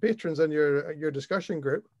got half the patrons in your discussion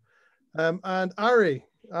group. And Ari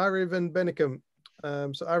van Bennekom.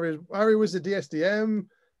 So Ari was the DSDM,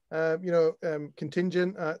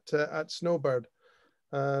 contingent at Snowbird.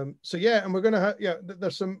 So yeah, and we're going to have,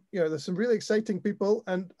 there's some really exciting people,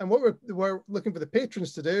 and what we're looking for the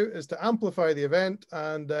patrons to do is to amplify the event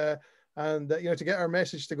and to get our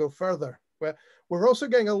message to go further. We're also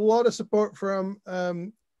getting a lot of support from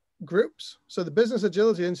groups. So the Business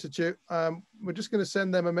Agility Institute, we're just going to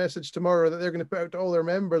send them a message tomorrow that they're going to put out to all their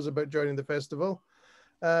members about joining the festival.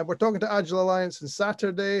 We're talking to Agile Alliance on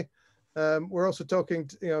Saturday. We're also talking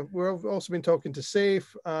to, we've also been talking to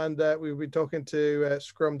SAFE, and we've been talking to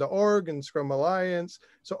Scrum.org and Scrum Alliance.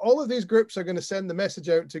 So all of these groups are going to send the message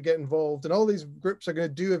out to get involved, and all these groups are going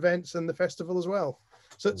to do events in the festival as well.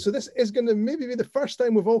 So this is going to maybe be the first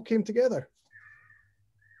time we've all came together.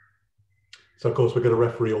 So of course we're going to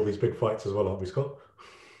referee all these big fights as well, aren't we, Scott?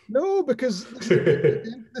 No, because this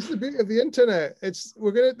is the beauty of the internet. This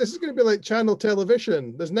is going to be like channel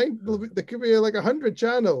television. There could be like 100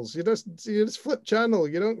 channels. You just flip channel.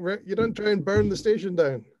 You don't try and burn the station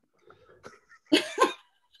down.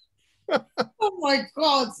 Oh my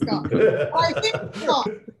God, Scott! I think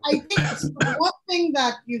one thing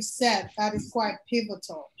that you said that is quite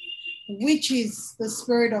pivotal, which is the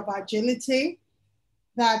spirit of agility,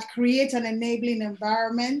 that create an enabling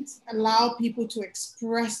environment, allow people to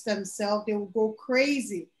express themselves. They will go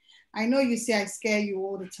crazy. I know you say I scare you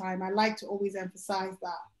all the time. I like to always emphasize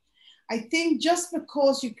that. I think just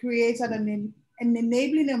because you created an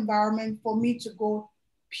enabling environment for me to go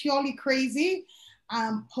purely crazy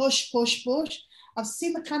and push. I've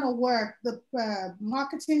seen the kind of work, the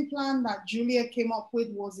marketing plan that Julia came up with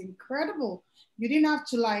was incredible. You didn't have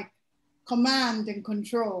to command and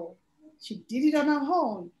control. She did it on her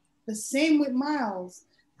own. The same with Miles.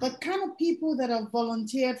 The kind of people that have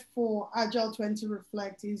volunteered for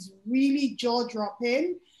Agile20Reflect is really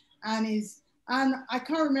jaw-dropping, and I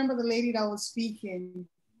can't remember the lady that was speaking.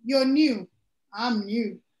 You're new, I'm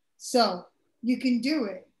new. So you can do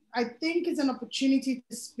it. I think it's an opportunity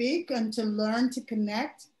to speak and to learn, to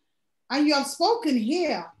connect. And you have spoken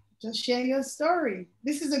here. Just share your story.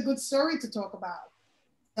 This is a good story to talk about.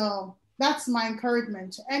 So that's my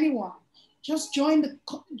encouragement to anyone. Just join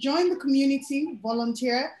the community,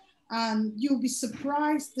 volunteer, and you'll be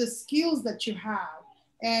surprised the skills that you have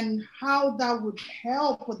and how that would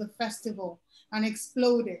help with the festival and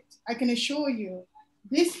explode it. I can assure you,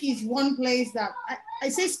 this is one place that I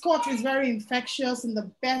say Scott is very infectious in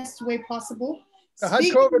the best way possible. I had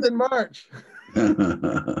COVID in March.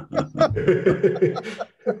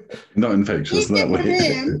 Not infectious that way.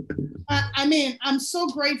 Him, I mean, I'm so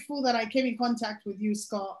grateful that I came in contact with you,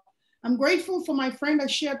 Scott. I'm grateful for my friend that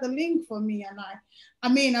shared the link for me. And I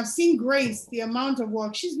mean, I've seen Grace, the amount of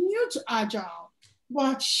work. She's new to Agile,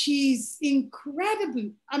 but she's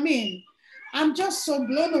incredibly, I mean, I'm just so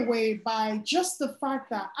blown away by just the fact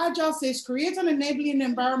that Agile says create an enabling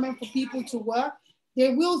environment for people to work,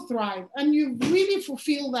 they will thrive. And you really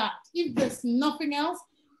fulfill that. If there's nothing else,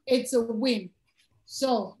 it's a win.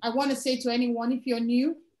 So I want to say to anyone, if you're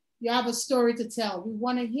new, you have a story to tell. We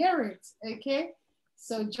want to hear it, okay?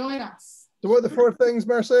 So join us. So what are the 4 things,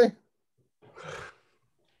 Mercy?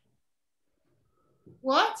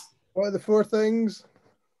 What? What are the 4 things?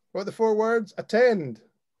 What are the 4 words? Attend.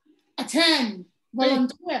 Attend.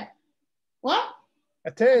 Volunteer. What?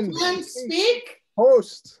 Attend. Attend, speak.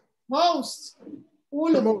 Host. Host.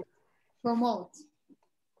 All of it. Promote.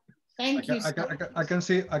 Thank you. I can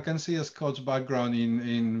see a Scott's background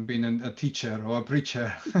in being a teacher or a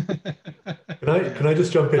preacher. Can I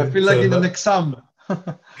just jump in? I feel like in an exam.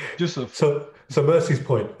 Yusuf. So Mercy's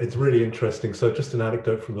point, it's really interesting. So just an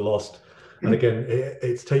anecdote from the lost, and again,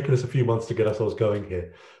 it's taken us a few months to get ourselves going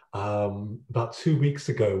here. About 2 weeks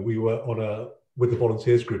ago, we were with the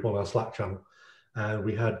volunteers group on our Slack channel, and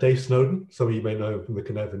we had Dave Snowden, some of you may know him from the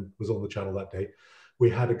Cynefin, was on the channel that day. We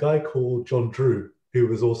had a guy called John Drew, who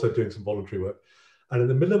was also doing some voluntary work. And in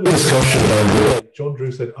the middle of a discussion, John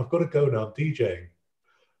Drew said, I've got to go now, I'm DJing.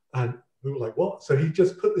 And we were like, what? So he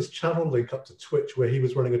just put this channel link up to Twitch where he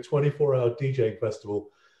was running a 24-hour DJing festival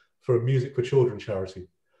for a Music for Children charity.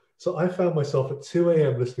 So I found myself at 2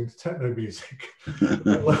 a.m. listening to techno music,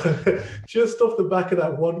 just off the back of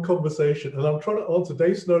that one conversation. And I'm trying to answer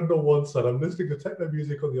Dave Snowden on one side, I'm listening to techno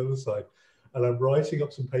music on the other side, and I'm writing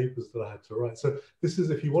up some papers that I had to write. So this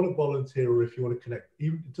is, if you want to volunteer or if you want to connect,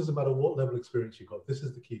 even, it doesn't matter what level of experience you've got, this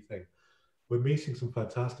is the key thing. We're meeting some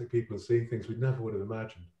fantastic people and seeing things we never would have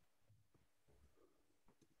imagined.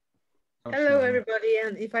 Hello, everybody.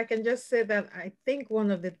 And if I can just say that I think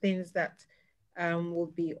one of the things that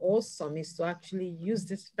would be awesome is to actually use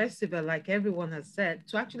this festival, like everyone has said,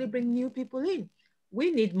 to actually bring new people in.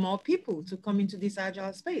 We need more people to come into this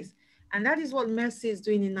Agile space. And that is what Mercy is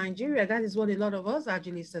doing in Nigeria. That is what a lot of us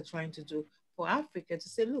Agilists are trying to do for Africa, to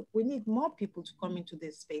say, look, we need more people to come into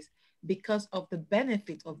this space because of the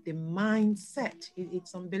benefit of the mindset.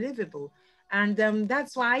 It's unbelievable. And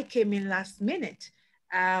that's why I came in last minute.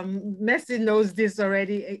 Mercy knows this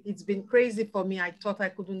already. It's been crazy for me. I thought I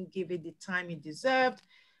couldn't give it the time it deserved.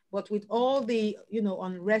 But with all the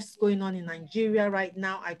unrest going on in Nigeria right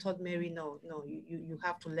now, I thought, Mary, no, you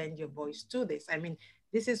have to lend your voice to this. I mean,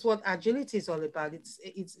 this is what agility is all about.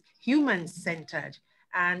 It's human-centered.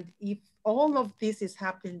 And if all of this is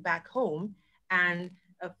happening back home and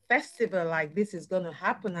a festival like this is going to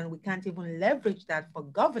happen and we can't even leverage that for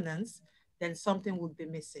governance, then something would be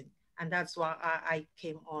missing. And that's why I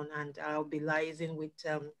came on, and I'll be liaising with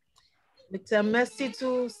Mercy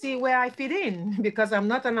to see where I fit in, because I'm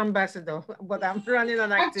not an ambassador, but I'm running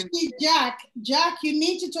an activity. Actually, Jack, you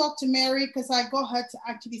need to talk to Mary because I got her to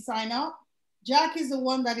actually sign up. Jack is the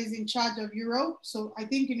one that is in charge of Europe. So I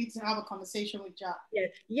think you need to have a conversation with Jack.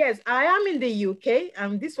 Yes, I am in the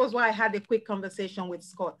UK. This was why I had a quick conversation with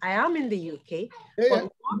Scott. I am in the UK. Yeah.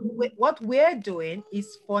 But what we're doing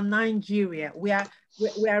is for Nigeria. We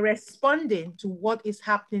are responding to what is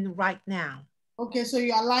happening right now. Okay, so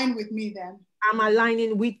you align with me then. I'm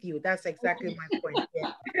aligning with you. That's exactly my point.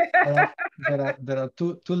 Yeah. There are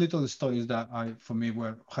two little stories that for me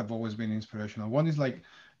have always been inspirational. One is like,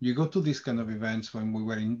 you go to these kind of events when we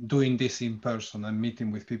were doing this in person and meeting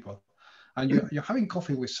with people, and you're having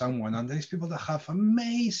coffee with someone, and there's people that have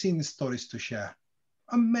amazing stories to share,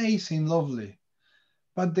 amazing, lovely,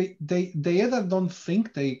 but they either don't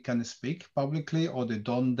think they can speak publicly, or they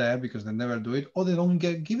don't dare because they never do it, or they don't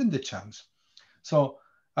get given the chance. So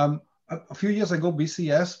a few years ago,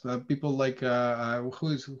 BCS, people like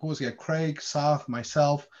who was here, Craig, Saf,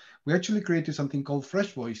 myself, we actually created something called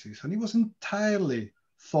Fresh Voices, and it was entirely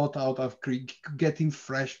thought out of getting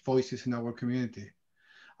fresh voices in our community.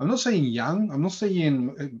 I'm not saying young, I'm not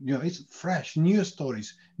saying, it's fresh, new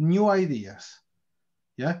stories, new ideas.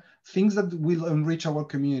 Yeah, things that will enrich our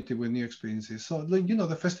community with new experiences. So,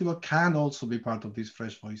 the festival can also be part of these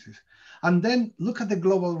fresh voices. And then look at the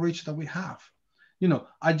global reach that we have.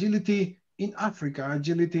 Agility in Africa,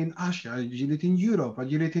 agility in Asia, agility in Europe,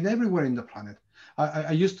 agility in everywhere in the planet.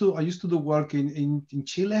 I used to do work in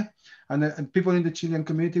Chile, and people in the Chilean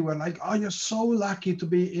community were like, "Oh, you're so lucky to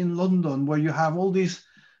be in London, where you have all these,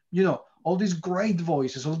 all these great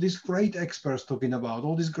voices, all these great experts talking about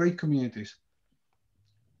all these great communities."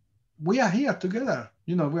 We are here together,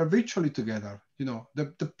 we are virtually together.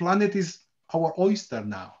 The planet is our oyster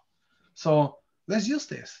now. So let's use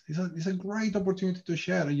this. It's a great opportunity to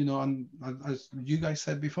share, and as you guys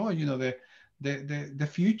said before, the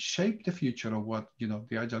future, shape the future of what,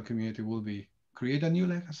 the Agile community will be. Create a new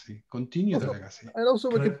legacy, continue the legacy. And also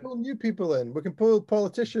we can pull new people in. We can pull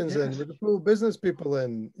politicians in. We can pull business people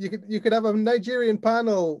in. You could have a Nigerian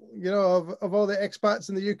panel, of all the expats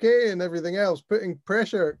in the UK and everything else, putting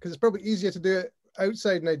pressure, because it's probably easier to do it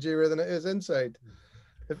outside Nigeria than it is inside.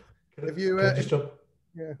 If you just jump.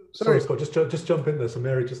 Yeah. Sorry, Scott. Just jump in there. So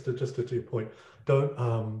Mary, just to your point, don't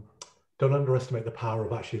underestimate the power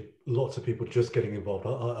of actually lots of people just getting involved.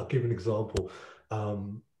 I'll give an example.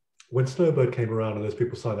 When Snowbird came around and those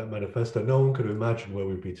people signed that manifesto, no one could imagine where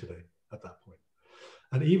we'd be today at that point.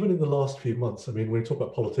 And even in the last few months, I mean, when you talk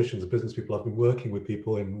about politicians and business people, I've been working with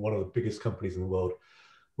people in one of the biggest companies in the world.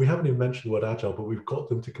 We haven't even mentioned the word agile, but we've got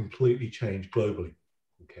them to completely change globally.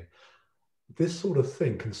 Okay. This sort of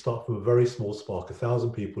thing can start from a very small spark,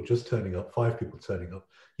 1,000 people just turning up, 5 people turning up.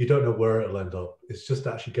 You don't know where it'll end up. It's just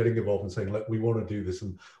actually getting involved and saying, look, we want to do this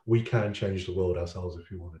and we can change the world ourselves if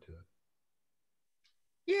we want to do it.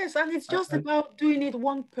 Yes, and it's just about doing it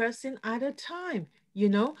one person at a time,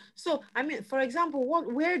 So, I mean, for example, what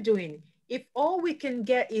we're doing, if all we can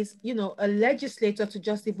get is, a legislator to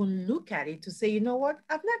just even look at it, to say, you know what,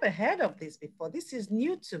 I've never heard of this before. This is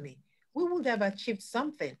new to me. We would have achieved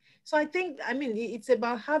something. So I think, I mean, it's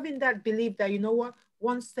about having that belief that,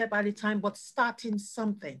 one step at a time, but starting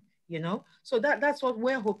something, So that's what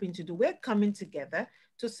we're hoping to do. We're coming together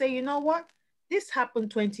to say, you know what? This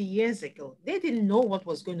happened 20 years ago. They didn't know what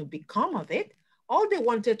was going to become of it. All they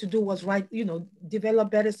wanted to do was develop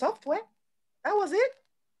better software. That was it.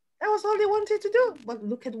 That was all they wanted to do. But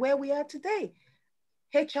look at where we are today.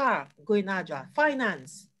 HR going agile,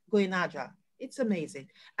 finance going agile. It's amazing.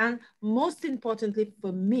 And most importantly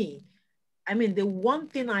for me, I mean, the one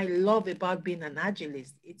thing I love about being an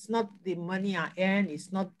agilist, it's not the money I earn,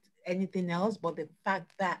 it's not anything else, but the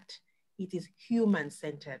fact that it is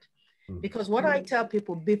human-centered. Because what I tell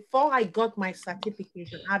people, before I got my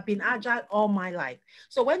certification, I've been agile all my life.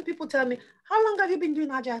 So when people tell me, how long have you been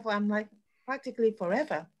doing agile for? I'm like, practically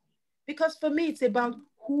forever. Because for me, it's about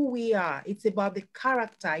who we are. It's about the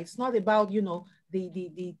character. It's not about,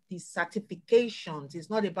 the certifications. It's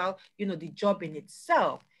not about, the job in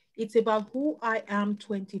itself. It's about who I am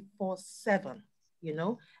 24/7,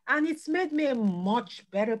 and it's made me a much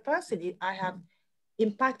better person. I have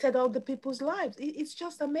impacted other people's lives. It's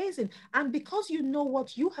just amazing. And because you know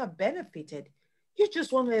what you have benefited, you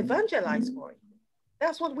just want to evangelize for it.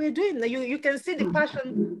 That's what we're doing. You can see the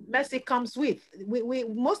passion Mercy comes with. We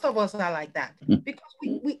most of us are like that because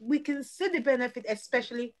we can see the benefit,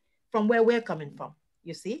 especially from where we're coming from,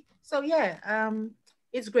 you see? So yeah,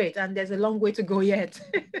 it's great. And there's a long way to go yet.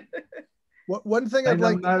 One thing I'd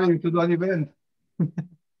like to do an event.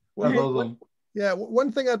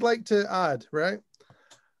 One thing I'd like to add, right?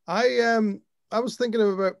 I was thinking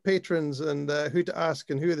about patrons and who to ask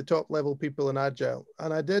and who are the top level people in Agile.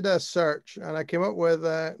 And I did a search and I came up with,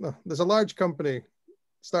 there's a large company,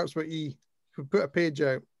 starts with E, who put a page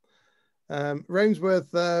out. Rhymes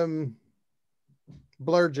with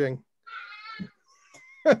blurging.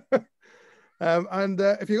 And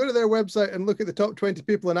if you go to their website and look at the top 20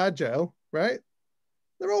 people in Agile, right?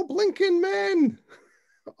 They're all blinking men,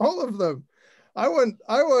 all of them. I want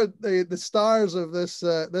the stars of this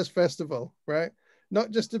this festival, right?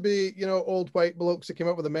 Not just to be old white blokes that came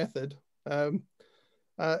up with a method.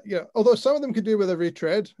 Although some of them could do with a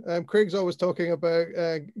retread. Craig's always talking about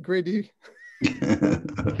Grady.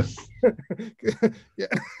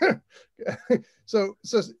 Yeah. So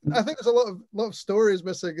I think there's a lot of stories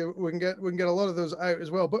missing. We can get a lot of those out as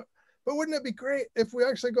well. But wouldn't it be great if we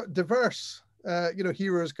actually got diverse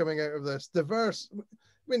heroes coming out of this? Diverse.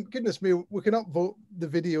 I mean, goodness me, we can upvote the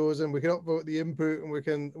videos and we can upvote the input and we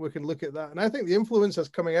can look at that. And I think the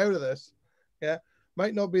influencers coming out of this,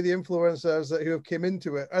 might not be the influencers who have came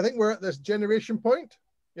into it. I think we're at this generation point.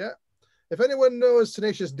 Yeah. If anyone knows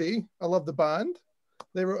Tenacious D, I love the band.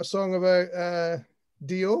 They wrote a song about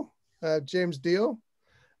Dio, James Dio.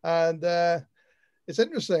 And it's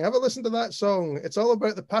interesting. Have a listen to that song. It's all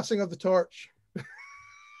about the passing of the torch.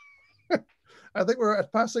 I think we're at a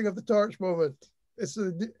passing of the torch moment.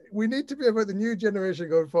 We need to be about the new generation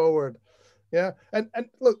going forward. Yeah. And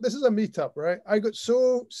look, this is a meetup, right? I got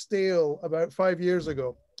so stale about 5 years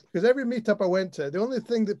ago because every meetup I went to, the only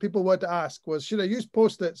thing that people wanted to ask was, should I use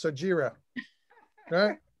Post-its or Jira?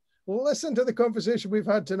 Right? Well, listen to the conversation we've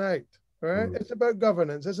had tonight. Right? It's about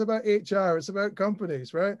governance. It's about HR. It's about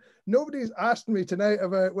companies, right? Nobody's asked me tonight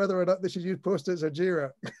about whether or not they should use Post-its or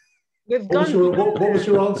Jira. What was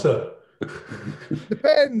your answer?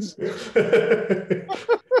 Depends.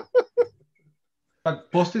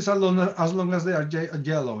 But Post-its as long as they are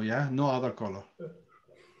yellow, yeah? No other color.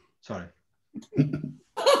 Sorry.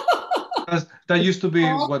 That used to be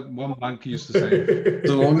what one bank used to say.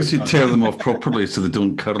 As long as you tear them off properly so they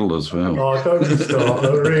don't curl as well. Oh, don't start,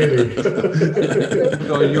 oh, really?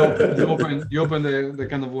 So you open the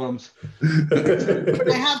can of worms.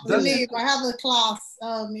 I have to leave. I have a class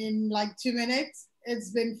in like 2 minutes.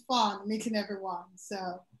 It's been fun meeting everyone.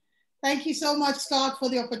 So thank you so much, Scott, for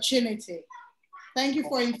the opportunity. Thank you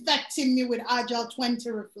for infecting me with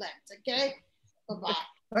Agile20Reflect, okay? Bye-bye.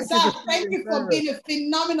 Thank you for being a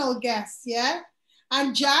phenomenal guest, yeah?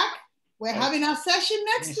 And Jack, we're having our session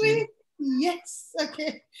next week. Yes,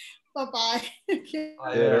 okay. Bye-bye. Okay.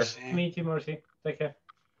 Meet you, Mercy. Take care.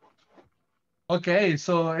 Okay,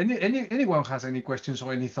 so anyone has any questions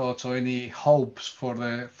or any thoughts or any hopes for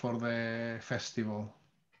the festival?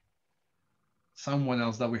 Someone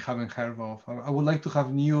else that we haven't heard of. I would like to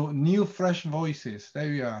have new fresh voices. There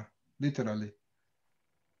we are, literally.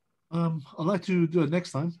 I'd like to do it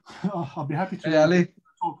next time. I'll be happy to. Hey, Ali.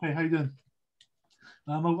 Okay, how you doing?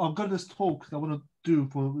 I've got this talk that I want to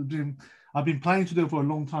do I've been planning to do it for a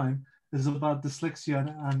long time. It's about dyslexia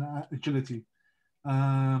and agility.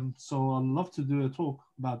 So I'd love to do a talk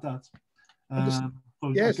about that.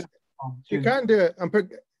 Yes, you can do it.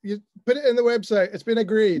 You put it in the website. It's been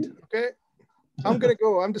agreed. Okay, I'm gonna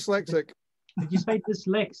go. I'm dyslexic. Did you say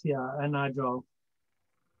dyslexia and Agile?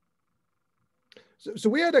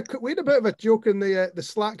 So we had a bit of a joke in the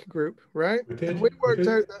Slack group, right?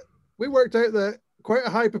 We worked out that quite a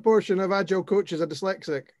high proportion of Agile coaches are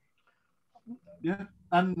dyslexic. Yeah,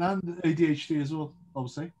 and ADHD as well,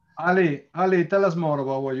 obviously. Ali, tell us more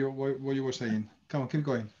about what you were saying. Come on, keep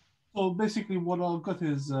going. So basically, what I've got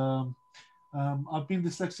is I've been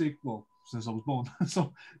dyslexic since I was born.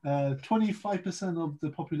 So 25% of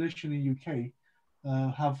the population in UK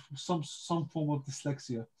have some form of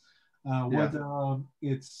dyslexia. Whether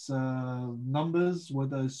it's numbers,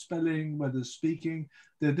 whether it's spelling, whether it's speaking,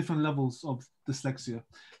 there are different levels of dyslexia.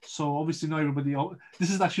 So obviously not everybody, this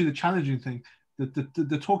is actually the challenging thing.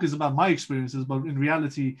 The talk is about my experiences, but in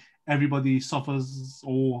reality, everybody suffers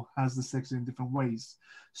or has dyslexia in different ways.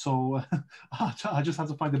 So I just have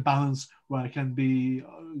to find a balance where I can be,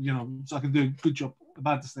 so I can do a good job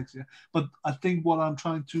about dyslexia. But I think what I'm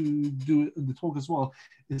trying to do in the talk as well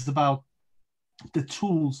is about the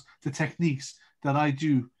tools, the techniques that I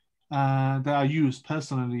do, that I use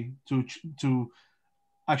personally to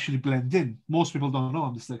actually blend in. Most people don't know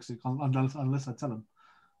I'm dyslexic unless I tell them.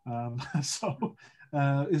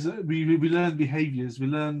 We learn behaviors, we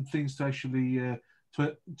learn things to actually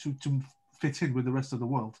to fit in with the rest of the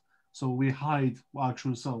world. So we hide our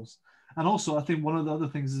true selves. And also, I think one of the other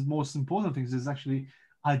things, is most important things, is actually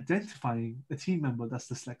identifying a team member that's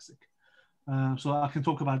dyslexic. So I can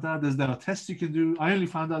talk about that. There are tests you can do. I only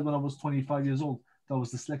found out when I was 25 years old that I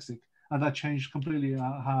was dyslexic, and that changed completely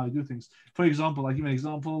how I do things. For example, I give an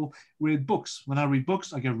example with books. When I read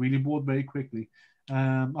books, I get really bored very quickly.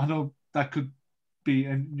 I know that could be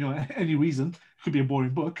any reason. It could be a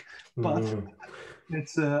boring book, but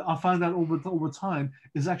it's I found out over time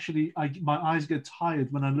is actually my eyes get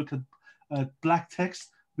tired when I look at black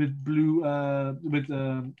text with blue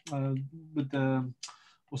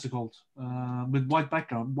what's it called? With white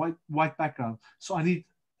background, white background. So I need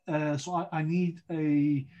I need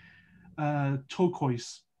a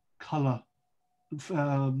turquoise color.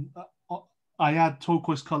 I add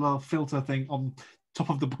turquoise color filter thing on top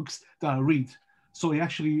of the books that I read. So it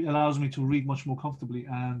actually allows me to read much more comfortably,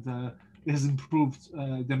 and it has improved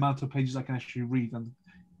the amount of pages I can actually read and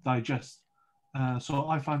digest. So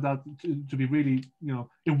I found that to be really,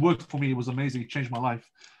 it worked for me. It was amazing. It changed my life.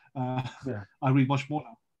 I read much more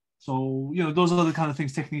now. So, those are the kind of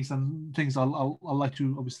things, techniques and things I'll like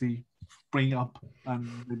to obviously bring up and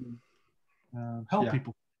maybe help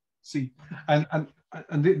people see. And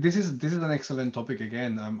this is an excellent topic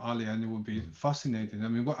again, Ali, and it would be fascinating. I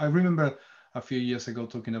mean, I remember a few years ago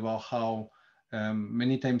talking about how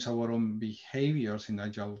many times our own behaviors in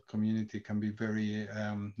Agile community can be very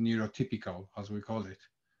neurotypical, as we call it.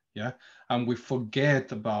 Yeah, and we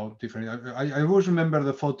forget about different. I always remember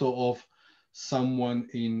the photo of someone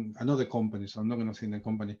in another company, so I'm not going to say the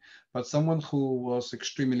company, but someone who was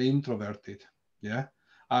extremely introverted. Yeah,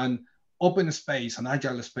 and open space and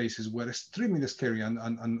Agile spaces were extremely scary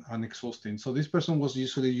and exhausting. So this person was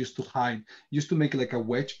usually used to make like a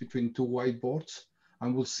wedge between two whiteboards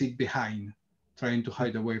and would sit behind, trying to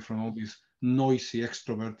hide away from all these noisy,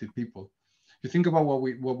 extroverted people. You think about what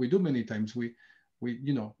we do many times. We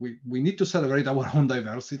need to celebrate our own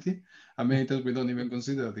diversity, and many times we don't even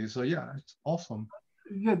consider this. So yeah, it's awesome.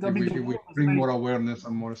 Yeah, I mean, we bring more awareness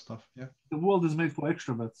and more stuff. Yeah, the world is made for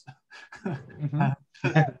extroverts.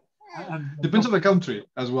 Depends on the country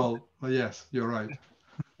as well. But yes, you're right.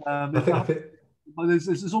 But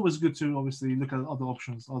it's always good to obviously look at other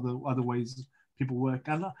options, other ways people work,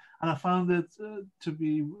 and I found it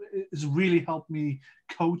it's really helped me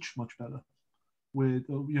coach much better. With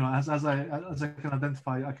as I can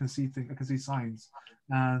identify, I can see things, I can see signs,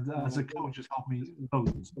 and as a coach, it's helped me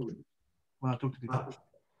loads when I talk to people.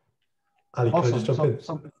 Ali, can I just jump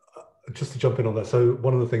in? Just to jump in on that. So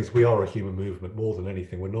one of the things, we are a human movement more than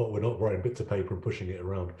anything. We're not writing bits of paper and pushing it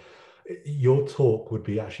around. Your talk would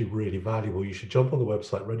be actually really valuable. You should jump on the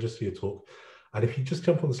website, register your talk, and if you just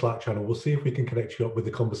jump on the Slack channel, we'll see if we can connect you up with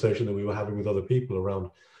the conversation that we were having with other people around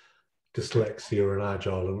dyslexia and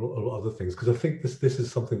Agile and other things, because I think this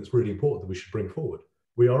is something that's really important that we should bring forward.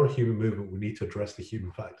 We are a human movement. We need to address the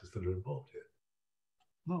human factors that are involved here.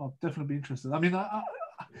 No, I'll definitely be interested. I mean,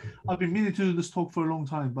 I've been meaning to do this talk for a long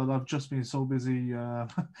time, but I've just been so busy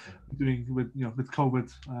doing with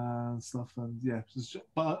COVID and stuff. And yeah,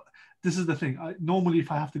 but this is the thing. Normally,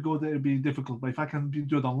 if I have to go there, it'd be difficult. But if I can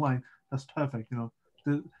do it online, that's perfect.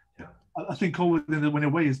 I think COVID, in a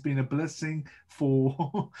way, has been a blessing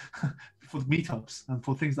for for meetups and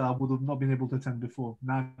for things that I would have not been able to attend before.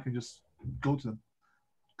 Now I can just go to them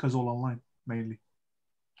because all online mainly.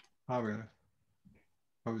 Fabulous.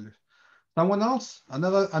 Fabulous. Someone else?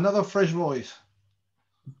 Another fresh voice.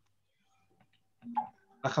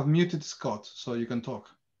 I have muted Scott, so you can talk.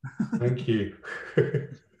 Thank you.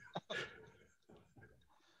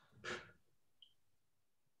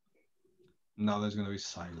 Now there's going to be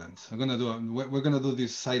silence. We're going to do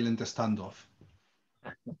this silent standoff.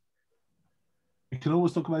 We can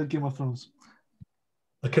always talk about Game of Thrones.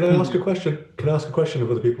 Can I ask a question? Can I ask a question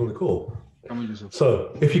of other people on the call? Come on, Yusuf.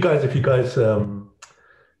 So, if you guys,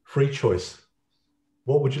 free choice,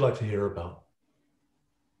 what would you like to hear about?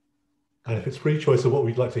 And if it's free choice of what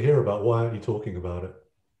we'd like to hear about, why aren't you talking about it?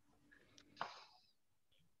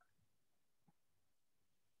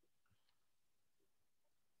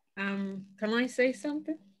 Can I say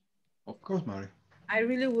something? Of course, Mary. I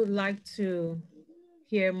really would like to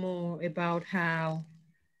hear more about how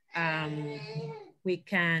we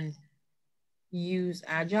can use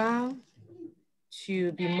Agile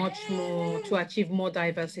to be to achieve more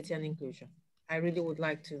diversity and inclusion. I really would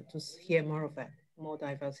like to hear more of that, more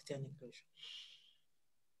diversity and inclusion.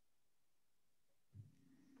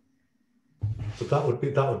 So that would be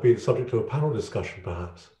the subject of a panel discussion,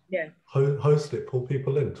 perhaps. Yeah. Host it, pull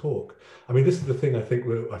people in, talk. I mean, this is the thing. I think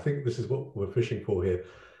this is what we're fishing for here.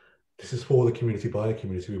 This is for the community, by the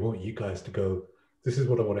community. We want you guys to go, this is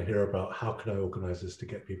what I want to hear about. How can I organize this to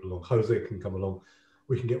get people along? Jose can come along.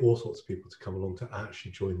 We can get all sorts of people to come along to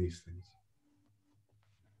actually join these things.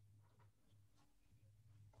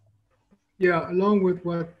 Yeah, along with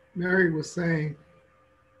what Mary was saying,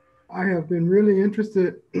 I have been really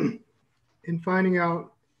interested in finding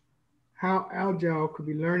out how Agile could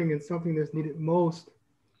be learning in something that's needed most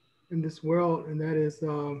in this world, and that is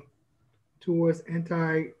towards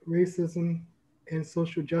anti-racism and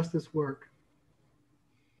social justice work.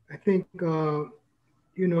 I think,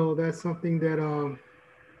 that's something that,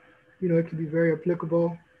 it can be very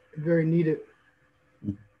applicable and very needed.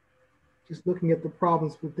 Just looking at the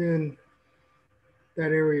problems within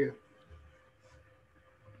that area.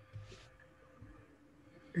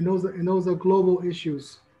 And those are global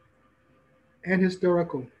issues and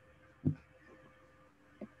historical.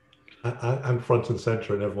 And front and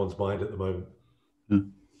center in everyone's mind at the moment. Yeah.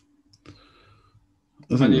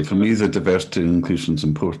 I think for me, the diversity and inclusion is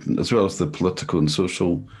important, as well as the political and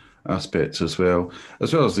social aspects as well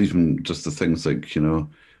as even just the things like, we're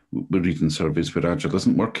reading surveys where Agile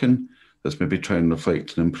isn't working. Let's maybe try and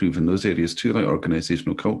reflect and improve in those areas too, like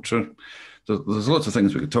organizational culture. There's lots of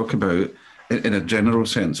things we could talk about in a general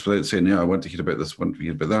sense, without saying, yeah, I want to hear about this, I want to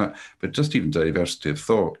hear about that, but just even diversity of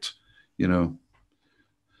thought, a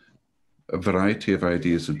variety of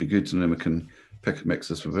ideas would be good, and then we can pick and mix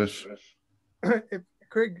this with this. if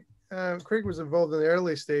Craig was involved in the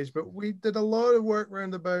early stage, but we did a lot of work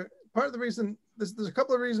around about, part of the reason, there's a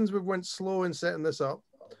couple of reasons we went slow in setting this up.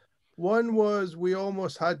 One was we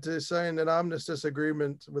almost had to sign an armistice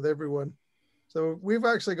agreement with everyone. So we've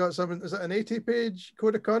actually got something, is it an 80-page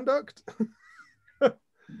code of conduct?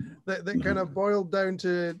 that kind of boiled down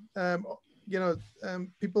to,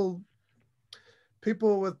 people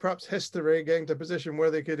with perhaps history getting to a position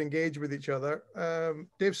where they could engage with each other.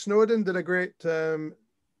 Dave Snowden did a great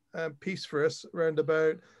piece for us around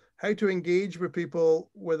about how to engage with people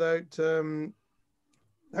without,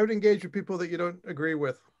 how to engage with people that you don't agree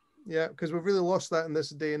with. Yeah, because we've really lost that in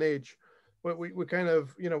this day and age. We kind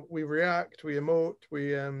of, we react, we emote,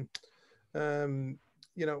 we kind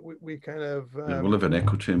of... we live in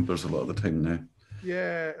echo chambers a lot of the time now.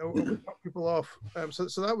 Yeah, we cut people off. So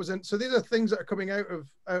that was in. So these are things that are coming out of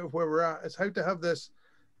where we're at. It's how to have this,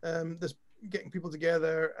 this getting people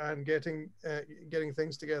together and getting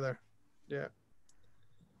things together. Yeah.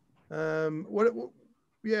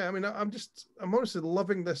 Yeah. I mean, I'm honestly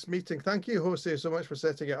loving this meeting. Thank you, Jose, so much for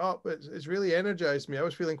setting it up. It's really energized me. I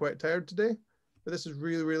was feeling quite tired today, but this has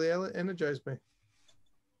really, really energized me.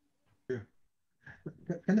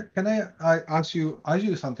 Can I ask you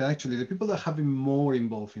something? Actually, the people that have been more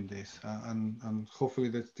involved in this, and hopefully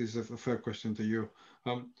that this is a fair question to you.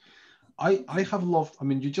 I have loved. I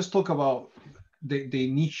mean, you just talk about the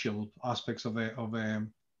initial aspects of a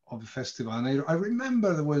festival, and I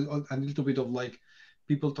remember there was a little bit of like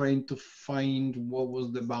people trying to find what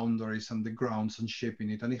was the boundaries and the grounds and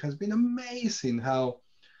shaping it, and it has been amazing how,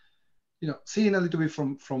 seeing a little bit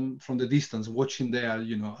from the distance, watching there,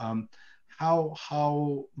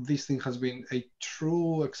 how this thing has been a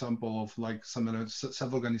true example of like some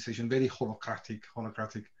self-organization, very holocratic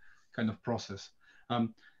kind of process,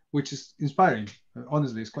 which is inspiring.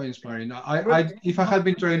 Honestly, it's quite inspiring. If I had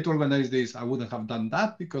been trying to organize this, I wouldn't have done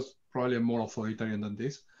that because probably I'm more authoritarian than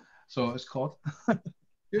this. So, Scott. Do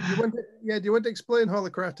you want to explain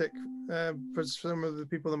holocratic for some of the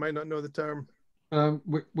people that might not know the term?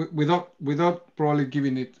 Without probably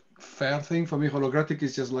giving it fair thing, for me, holocratic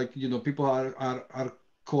is just like, people are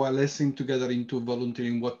coalescing together into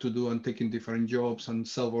volunteering what to do and taking different jobs and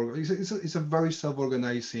it's a very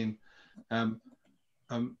self-organizing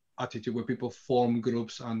attitude where people form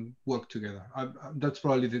groups and work together. That's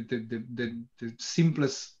probably the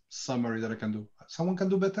simplest summary that I can do. Someone can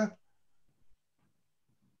do better?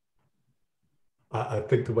 I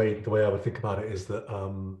think the way I would think about it is that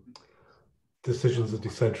decisions are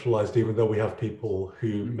decentralized, even though we have people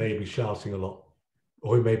who may be shouting a lot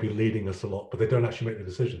or who may be leading us a lot, but they don't actually make the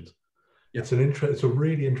decisions. Yeah. It's a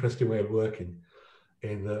really interesting way of working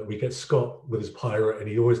in that we get Scott with his pirate and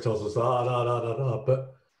he always tells us,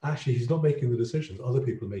 but actually he's not making the decisions. Other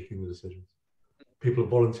people are making the decisions. People are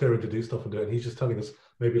volunteering to do stuff and do it. And he's just telling us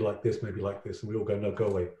maybe like this, and we all go, no, go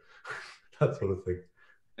away. That sort of thing.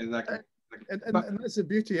 Exactly. And that's the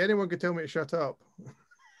beauty. Anyone could tell me to shut up.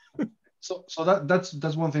 So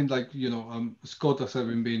that's one thing, like, Scott has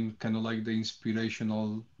been kind of like the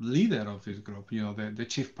inspirational leader of this group, the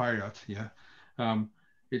chief pirate. Yeah.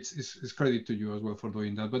 It's credit to you as well for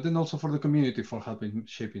doing that, but then also for the community for helping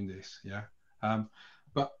shaping this. Yeah.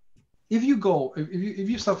 But if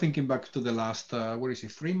you start thinking back to the last,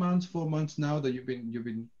 3 months, 4 months now that you've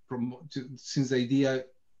been promoted since the idea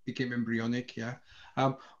became embryonic. Yeah.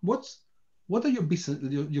 What are your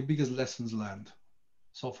biggest lessons learned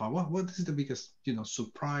so far? What is the biggest,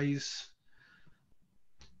 surprise?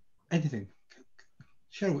 Anything?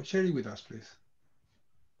 Share it with us, please.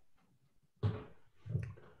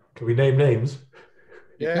 Can we name names?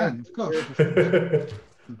 Yeah, you can, of course.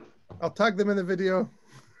 I'll tag them in the video.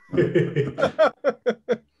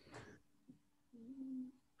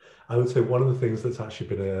 I would say one of the things that's actually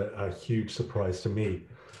been a huge surprise to me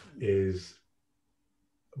is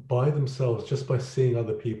by themselves, just by seeing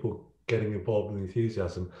other people getting involved in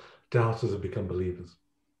enthusiasm, doubters have become believers.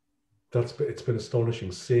 It's been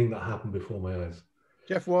astonishing seeing that happen before my eyes.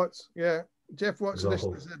 Jeff Watts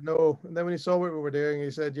initially said no, and then when he saw what we were doing, he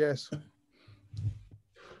said yes.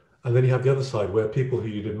 And then you have the other side where people who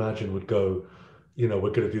you'd imagine would go, we're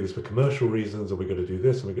going to do this for commercial reasons, or we're going to do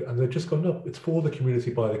this, and they've just gone, no, it's for the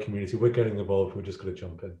community, by the community. We're getting involved. We're just going to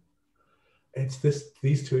jump in. It's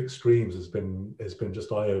these two extremes has been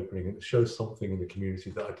just eye-opening, and it shows something in the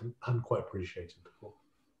community that I hadn't quite appreciated before.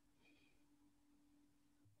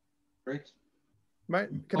 Great.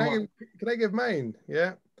 Can I give mine?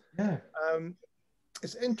 Yeah. Yeah.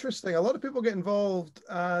 It's interesting. A lot of people get involved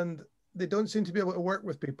and they don't seem to be able to work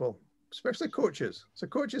with people, especially coaches. So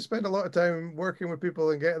coaches spend a lot of time working with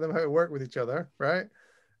people and getting them how to work with each other, right?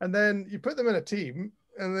 And then you put them in a team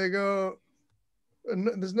and they go, And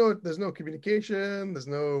there's no communication, there's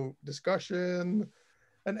no discussion.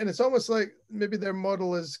 And it's almost like maybe their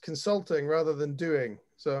model is consulting rather than doing.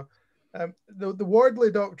 So the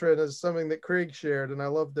Wardley doctrine is something that Craig shared, and I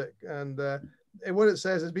loved it. And what it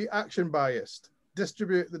says is be action biased,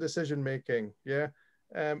 distribute the decision making, yeah,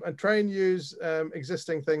 and try and use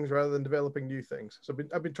existing things rather than developing new things. So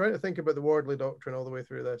I've been trying to think about the Wardley doctrine all the way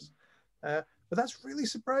through this. But that's really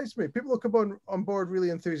surprised me. People will come on board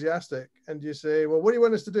really enthusiastic, and you say, well, what do you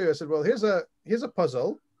want us to do? I said, well, here's a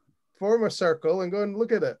puzzle, form a circle and go and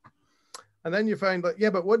look at it. And then you find like, yeah,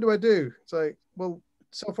 but what do I do? It's like, well,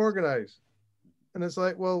 self-organize. And it's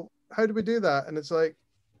like, well, how do we do that? And it's like,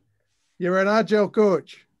 you're an agile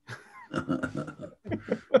coach.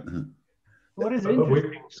 What is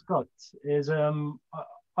interesting, Scott, is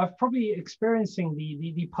I've probably experiencing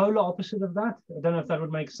the polar opposite of that. I don't know if that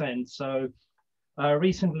would make sense. So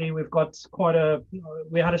recently we've got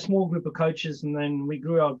we had a small group of coaches, and then we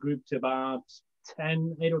grew our group to about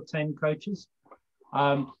 8 or 10 coaches.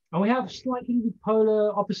 And we have slightly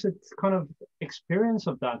polar opposite kind of experience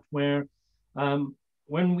of that, where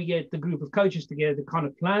when we get the group of coaches together to kind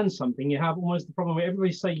of plan something, you have almost the problem where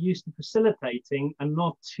everybody's so used to facilitating and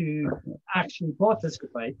not to actually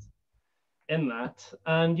participate in that.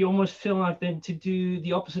 And you almost feel like then to do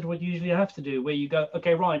the opposite of what you usually have to do, where you go,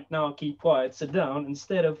 okay, right, now keep quiet, sit down,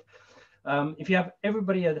 instead of, if you have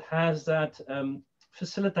everybody that has that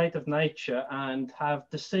facilitative nature and have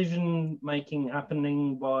decision making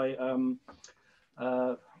happening by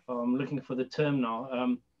I'm looking for the term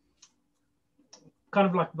now, kind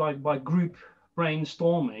of like by group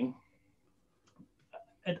brainstorming,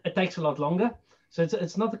 it takes a lot longer. So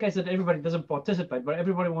it's not the case that everybody doesn't participate, but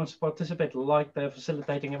everybody wants to participate like they're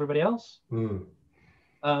facilitating everybody else,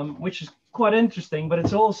 which is quite interesting, but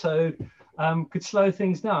it's also could slow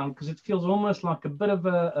things down because it feels almost like a bit of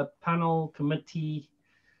a panel committee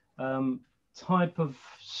type of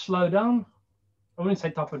slowdown. I wouldn't say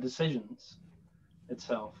type of decisions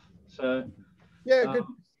itself. So yeah,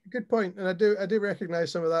 good point. And I do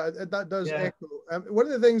recognize some of that. That does echo. One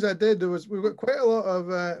of the things I did was we've got quite a lot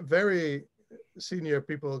of very senior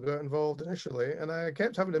people got involved initially, and I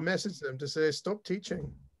kept having to message them to say stop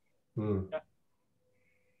teaching.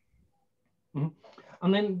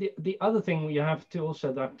 And then the other thing you have to also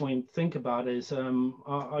at that point think about is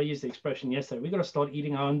I used the expression yesterday, we've got to start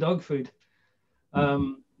eating our own dog food.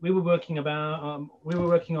 We were working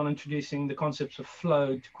on introducing the concepts of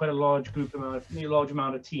flow to quite a large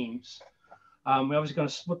amount of teams. We're obviously going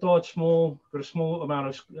to start small, got a small amount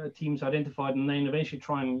of teams identified, and then eventually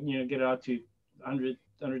try and get it out to 100,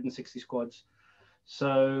 160 squads.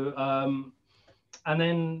 So and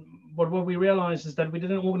then what we realized is that we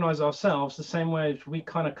didn't organize ourselves the same way as we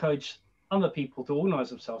kind of coach other people to organize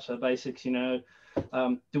themselves. So basics, do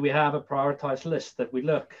we have a prioritized list that we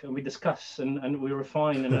look and we discuss and we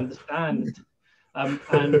refine and understand,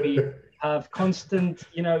 and we have constant,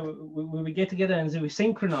 we get together and we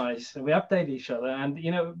synchronize and we update each other, and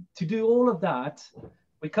to do all of that,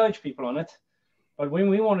 we coach people on it. But when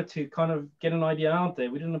we wanted to kind of get an idea out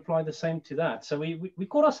there, we didn't apply the same to that. So we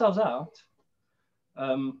caught ourselves out.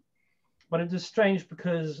 But it is strange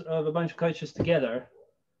because of a bunch of coaches together,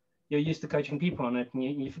 you're used to coaching people on it, and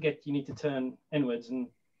you forget you need to turn inwards and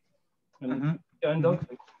go and dog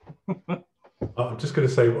food. I'm just going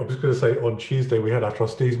to say on Tuesday we had our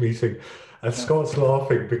trustees meeting, and Scott's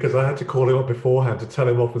laughing because I had to call him up beforehand to tell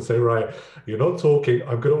him off and say, right, you're not talking,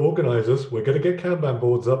 I'm going to organize us, we're going to get Kanban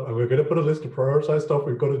boards up, and we're going to put a list of prioritized stuff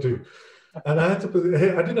we've got to do. And I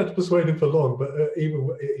didn't have to persuade him for long, but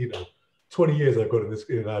even 20 years I've got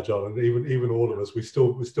in Agile, and even all of us, we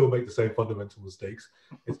still make the same fundamental mistakes.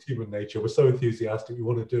 It's human nature. We're so enthusiastic, we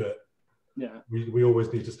want to do it. Yeah. We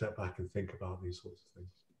always need to step back and think about these sorts of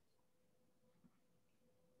things.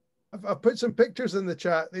 I've put some pictures in the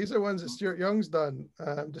chat. These are ones that Stuart Young's done.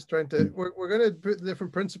 I'm just trying to, we're going to put the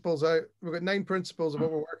different principles out. We've got 9 principles of what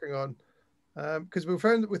we're working on. Because we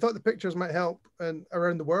thought the pictures might help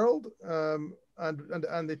around the world, and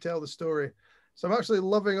they tell the story. So I'm actually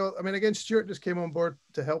loving again, Stuart just came on board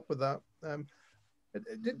to help with that.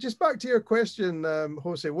 Just back to your question,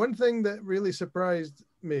 Jose, one thing that really surprised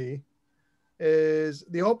me is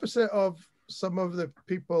the opposite of some of the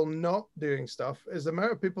people not doing stuff is the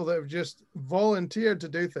amount of people that have just volunteered to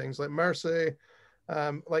do things like Mercy,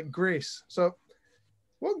 like Grace. So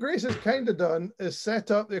what Grace has kind of done is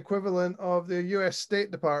set up the equivalent of the US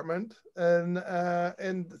State Department in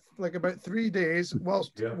like about 3 days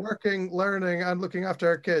whilst working, learning, and looking after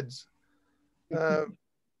our kids.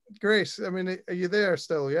 Grace, are you there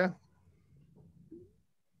still? Yeah.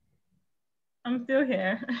 I'm still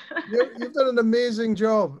here. You've done an amazing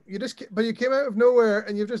job. But you came out of nowhere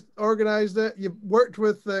and you've just organized it. You've worked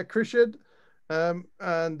with Krishid,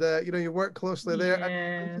 you work closely there,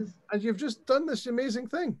 and you've just done this amazing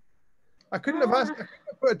thing. I couldn't have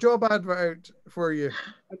put a job advert out for you.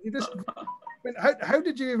 You just, how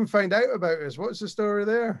did you even find out about us? What's the story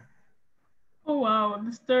there? Oh wow,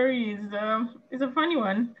 the story is a funny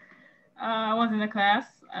one. I was in a class,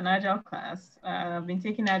 an Agile class. I've been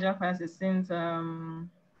taking Agile classes since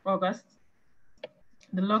August.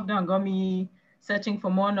 The lockdown got me searching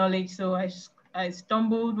for more knowledge, so I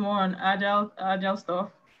stumbled more on Agile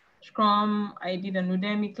stuff. Scrum, I did an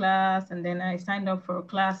Udemy class, and then I signed up for a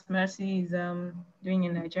class Mercy is doing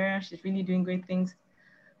in Nigeria. She's really doing great things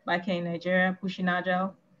back here in Nigeria, pushing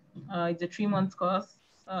Agile. It's a 3-month course,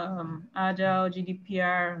 Agile,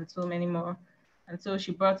 GDPR, and so many more. And so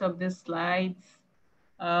she brought up these slides.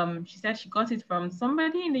 She said she got it from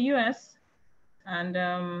somebody in the US. And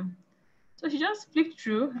so she just flipped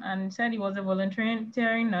through and said it was a volunteering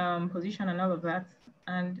position and all of that.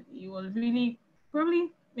 And it was really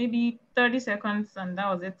probably maybe 30 seconds and that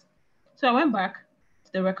was it. So I went back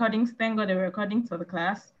to the recordings, thank God the recordings for the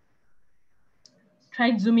class.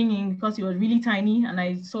 Tried zooming in because it was really tiny and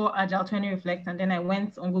I saw Agile20Reflect and then I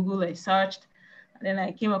went on Google, I searched, and then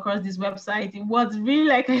I came across this website. It was really,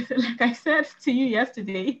 like I said to you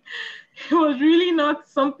yesterday, it was really not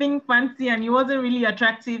something fancy and it wasn't really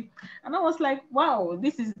attractive. And I was like, wow,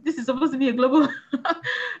 this is supposed to be a global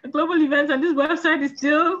a global event and this website is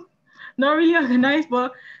still not really organized.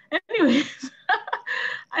 But anyways,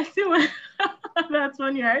 I still went. That's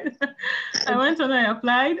funny, right? I went on, I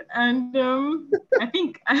applied, and I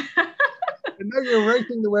think. And now you're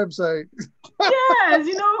writing the website. Yes,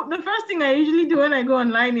 the first thing I usually do when I go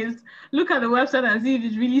online is look at the website and see if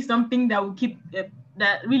it's really something that will keep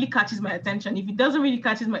that really catches my attention. If it doesn't really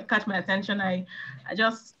catch my attention, I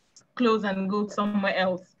just close and go somewhere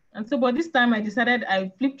else. And so, but this time I decided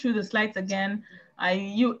I flipped through the slides again.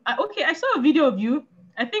 I saw a video of you,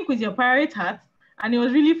 I think with your pirate hat. And it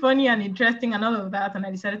was really funny and interesting and all of that. And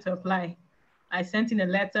I decided to apply. I sent in a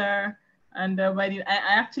letter and I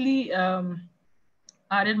actually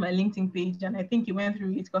added my LinkedIn page and I think you went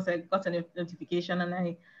through it because I got a notification and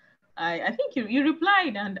I think you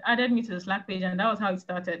replied and added me to the Slack page and that was how it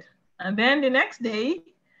started. And then the next day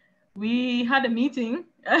we had a meeting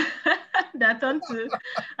that turned to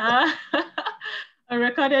a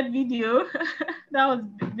recorded video. That was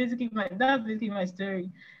basically my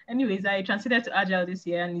story. Anyways, I transited to Agile this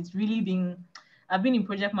year and it's really I've been in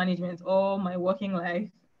project management all my working life.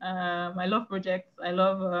 I love projects, I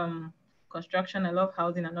love construction, I love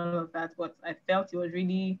housing and all of that, but I felt it was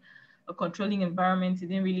really a controlling environment. It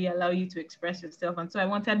didn't really allow you to express yourself. And so I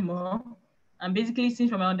wanted more. And basically, since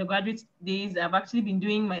from my undergraduate days, I've actually been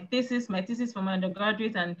doing my thesis for my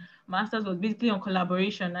undergraduate and master's was basically on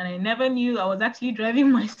collaboration. And I never knew I was actually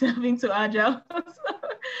driving myself into Agile. So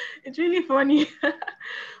it's really funny,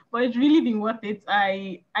 but it's really been worth it.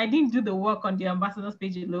 I didn't do the work on the ambassadors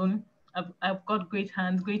page alone. I've got great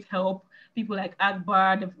hands, great help. People like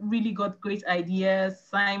Akbar, they've really got great ideas.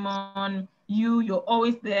 Simon, you're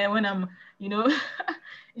always there when I'm,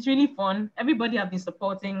 it's really fun. Everybody have been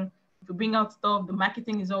supporting. To bring out stuff, the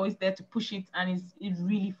marketing is always there to push it, and it's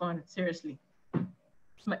really fun. Seriously,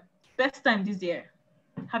 it's my best time this year.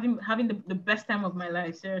 Having the best time of my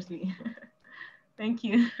life. Seriously, thank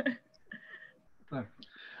you.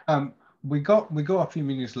 We got a few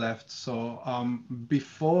minutes left, so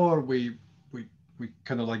before we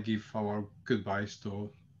kind of like give our goodbyes to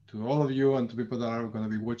all of you and to people that are going to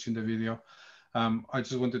be watching the video. I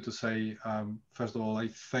just wanted to say, first of all, I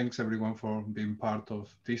thanks everyone for being part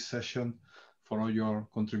of this session, for all your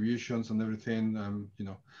contributions and everything.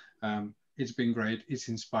 It's been great. It's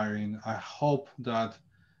inspiring. I hope that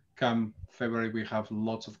come February, we have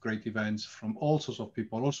lots of great events from all sorts of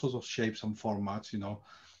people, all sorts of shapes and formats,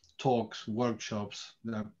 talks, workshops,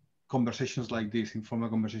 conversations like this, informal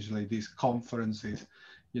conversations like this, conferences,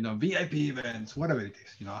 VIP events, whatever it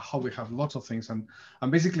is, I hope we have lots of things and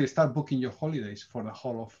basically start booking your holidays for the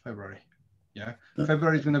whole of February. Yeah,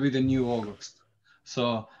 February is going to be the new August.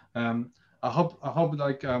 So I hope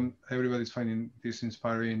like everybody's finding this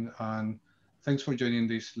inspiring, and thanks for joining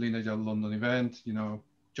this Lean Agile London event.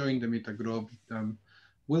 Join the Meta group.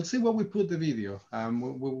 We'll see where we put the video.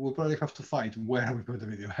 We'll probably have to fight where we put the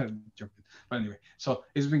video. But anyway, so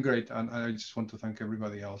it's been great, and I just want to thank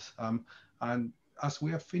everybody else. And as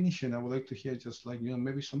we are finishing, I would like to hear just like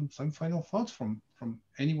maybe some final thoughts from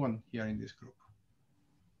anyone here in this group.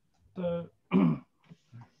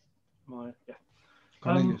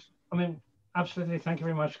 I mean, Absolutely. Thank you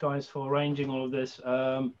very much, guys, for arranging all of this.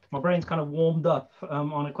 My brain's kind of warmed up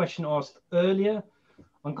on a question asked earlier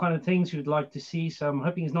on kind of things you'd like to see. So I'm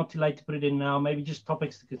hoping it's not too late to put it in now, maybe just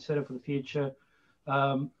topics to consider for the future.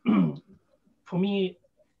 For me,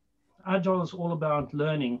 Agile is all about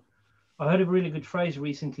learning. I heard a really good phrase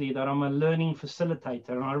recently that I'm a learning facilitator,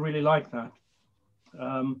 and I really like that.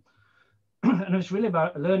 And it's really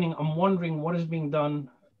about learning. I'm wondering what is being done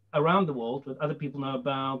around the world that other people know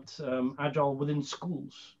about Agile within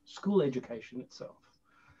schools, school education itself.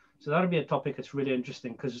 So that'll be a topic that's really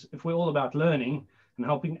interesting, because if we're all about learning and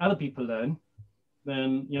helping other people learn,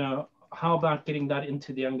 then, you know, how about getting that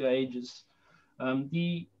into the younger ages?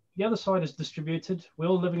 The other side is distributed. We're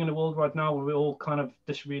all living in a world right now where we're all kind of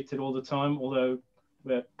distributed all the time, although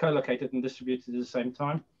we're co-located and distributed at the same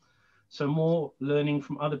time. So more learning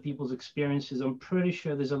from other people's experiences. I'm pretty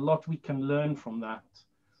sure there's a lot we can learn from that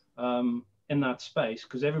in that space,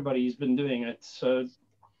 because everybody's been doing it. So,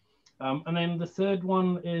 and then the third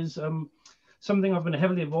one is something I've been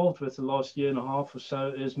heavily involved with the last year and a half or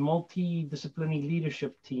so, is multidisciplinary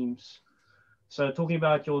leadership teams. So talking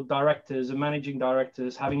about your directors and managing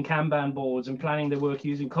directors, having Kanban boards and planning their work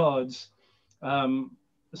using cards,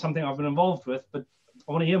 something I've been involved with, but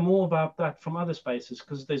I want to hear more about that from other spaces,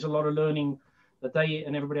 because there's a lot of learning that they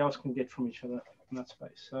and everybody else can get from each other in that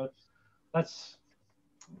space. So that's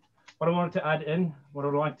what I wanted to add in, what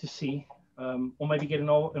I'd like to see, or maybe get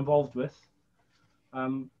involved with.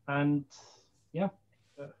 And yeah,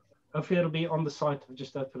 hopefully it'll be on the site. I'll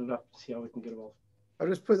just open it up to see how we can get involved. I'll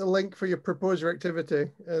just put the link for your proposed activity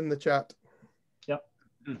in the chat. Yep.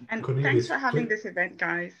 And thanks for having this event,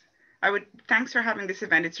 guys. Thanks for having this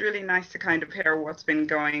event. It's really nice to kind of hear what's been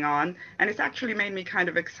going on. And it's actually made me kind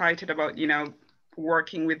of excited about, you know,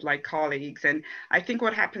 working with like colleagues. And I think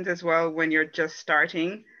what happens as well when you're just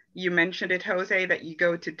starting, you mentioned it, Jose, that you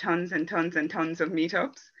go to tons and tons and tons of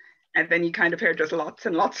meetups. And then you kind of hear just lots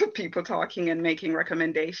and lots of people talking and making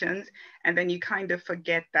recommendations. And then you kind of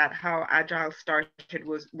forget that how Agile started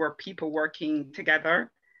were people working together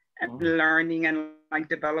and learning and like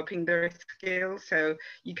developing their skills. So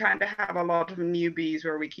you kind of have a lot of newbies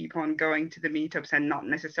where we keep on going to the meetups and not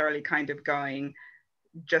necessarily kind of going,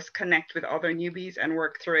 just connect with other newbies and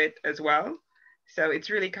work through it as well. So it's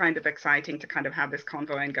really kind of exciting to kind of have this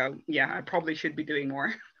convo and go, yeah, I probably should be doing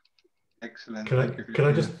more. Excellent. Can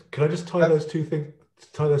I just tie those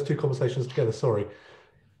two conversations together? Sorry,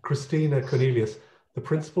 Christina, Cornelius. The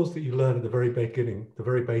principles that you learn at the very beginning, the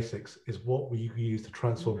very basics, is what we use to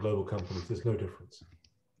transform global companies. There's no difference.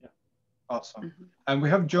 Yeah. Awesome. And we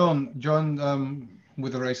have John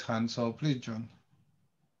with a raised hand. So please, John.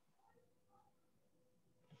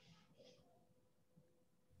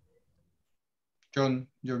 John,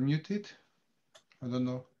 you're muted. I don't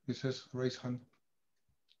know. It says raise hand.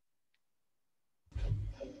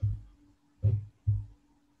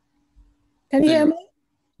 Can you hear me?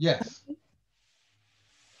 Yes.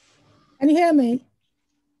 Can you hear me?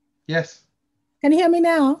 Yes. Can you hear me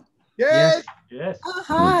now? Yes. Yes. Oh,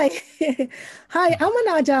 hi. Hi, I'm an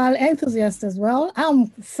Agile enthusiast as well. I'm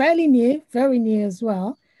fairly new, very new as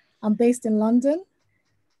well. I'm based in London.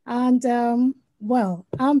 And well,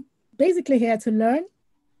 I'm basically here to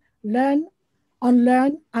learn,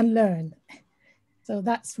 unlearn, and learn. So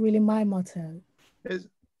that's really my motto.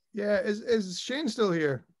 Is Shane still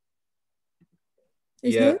here?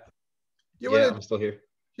 Yeah, I'm still here.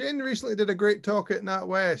 Shane recently did a great talk at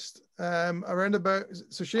NatWest around about,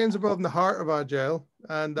 so Shane's involved in the heart of Agile,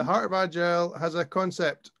 and the heart of Agile has a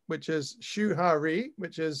concept which is Shu Ha Ri,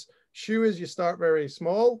 which is Shu is you start very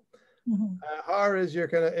small, Ha is you're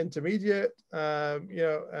kind of intermediate,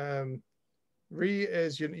 Ri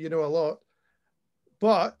is you know a lot,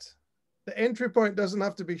 but the entry point doesn't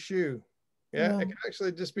have to be Shu. Yeah, it can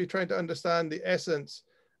actually just be trying to understand the essence.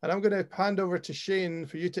 And I'm going to hand over to Shane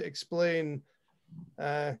for you to explain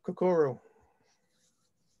Kokoro.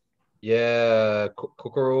 Yeah,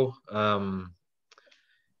 Kokoro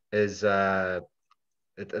is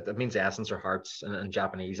it means essence or hearts in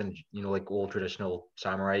Japanese, and you know, like old traditional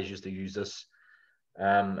samurais used to use this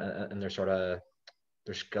in their sort of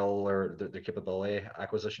their skill or their capability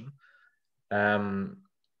acquisition. And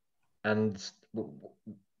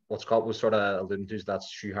what Scott was sort of alluding to is that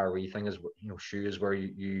Shu Ha Ri thing is, you know, Shu is where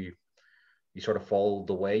you sort of follow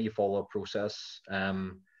the way, you follow a process,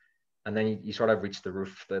 and then you sort of reach the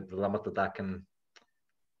roof, the limit that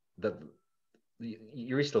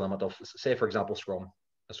you reach the limit of, say for example, Scrum.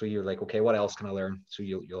 So you're like, okay, what else can I learn? So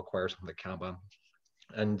you'll acquire something like Kanban,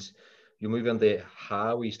 and you move into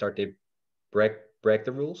Ha, where you start to break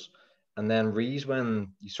the rules, and then Ri's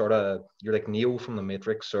when you're like Neo from the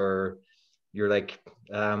Matrix, or you're like,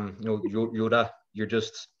 Yoda, you're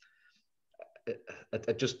just,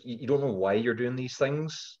 you don't know why you're doing these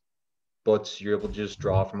things, but you're able to just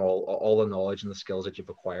draw from all the knowledge and the skills that you've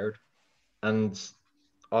acquired. And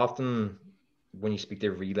often when you speak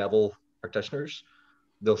to re-level practitioners,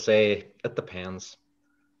 they'll say, it depends.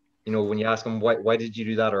 When you ask them, why did you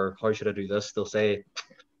do that, or how should I do this? They'll say,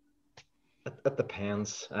 it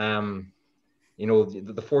depends.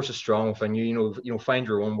 The force is strong within you, find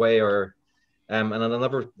your own way, or and it'll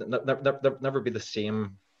never be the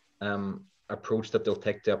same approach that they'll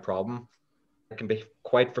take to a problem. It can be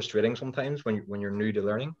quite frustrating sometimes when you're new to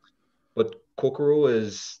learning. But Kokoro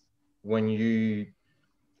is when you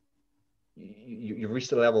reach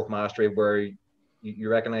the level of mastery where you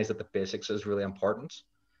recognize that the basics is really important,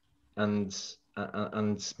 and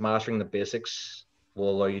mastering the basics will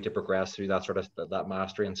allow you to progress through that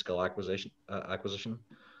mastery and skill acquisition.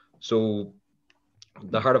 So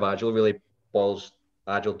the heart of Agile really boils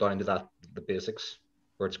Agile down to the basics,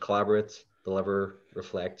 where it's collaborate, deliver,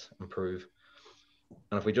 reflect, improve.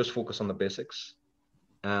 And if we just focus on the basics,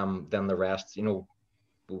 then the rest,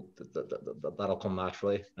 that'll come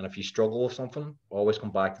naturally. And if you struggle with something, always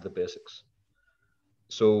come back to the basics.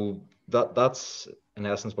 So that's in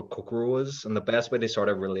essence what Kokoro is. And the best way to sort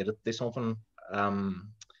of relate it to something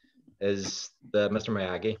is the Mr.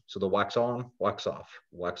 Miyagi. So the wax on, wax off,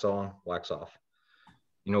 wax on, wax off.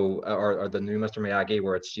 Or the new Mr. Miyagi,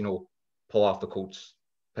 where it's, pull off the coats,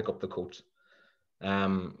 pick up the coats.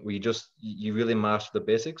 Where you really master the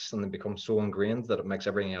basics, and they become so ingrained that it makes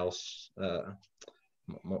everything else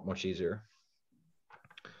much easier.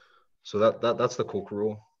 So that's the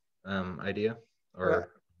Kokoro idea.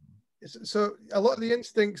 So a lot of the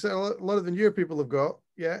instincts that a lot of the newer people have got,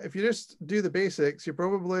 if you just do the basics, you're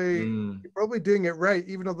probably doing it right,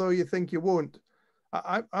 even although you think you won't.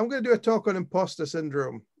 I'm going to do a talk on imposter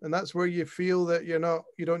syndrome, and that's where you feel that you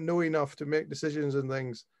don't know enough to make decisions and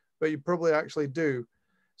things, but you probably actually do.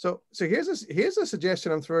 So here's a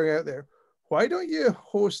suggestion I'm throwing out there. Why don't you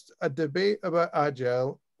host a debate about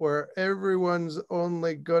Agile where everyone's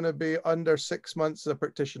only going to be under 6 months as a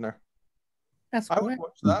practitioner? That's I would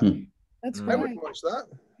watch that. That's I would watch that.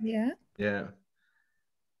 Yeah. Yeah.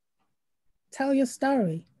 Tell your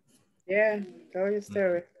story. Yeah, tell your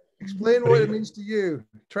story. Explain what it means to you.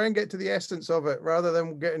 Try and get to the essence of it rather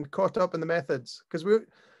than getting caught up in the methods. Because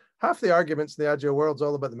half the arguments in the Agile world is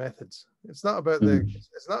all about the methods. It's not about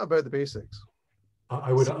the basics.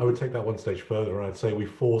 I would take that one stage further, and I'd say we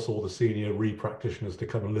force all the senior practitioners to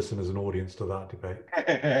come and listen as an audience to that debate.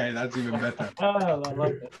 That's even better. I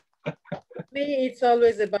like it. Me, it's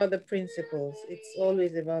always about the principles. It's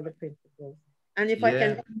always about the principles. And if I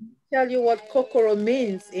can tell you what Kokoro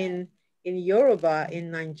means in Yoruba,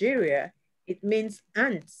 in Nigeria, it means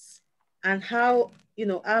ants. And how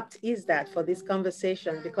apt is that for this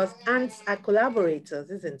conversation? Because ants are collaborators,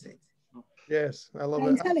 isn't it? Yes, I love it.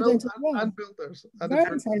 Intelligent and builders. Very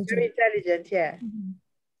intelligent. Very intelligent, yeah. Mm-hmm.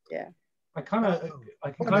 Yeah. I can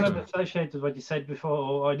kind of associate with what you said before,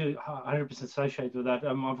 or I do 100% associate with that.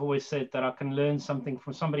 I've always said that I can learn something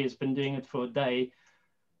from somebody who's been doing it for a day,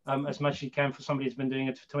 as much as you can for somebody who's been doing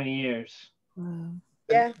it for 20 years. Wow.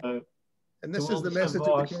 Yeah. And this is the message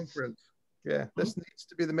of the conference. Yeah, this needs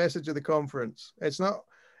to be the message of the conference. It's not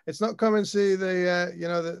come and see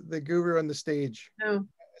the the guru on the stage. No.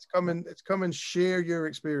 It's come and share your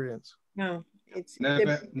experience. No.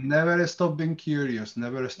 Never stop being curious,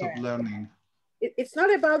 never stop learning. It's not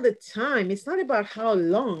about the time, it's not about how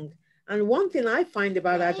long. And one thing I find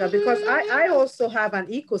about Agile, because I also have an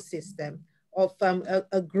ecosystem of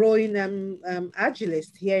a growing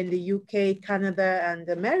Agilist here in the UK, Canada, and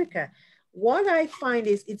America. What I find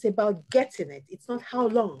is it's about getting it. It's not how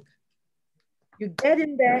long. You get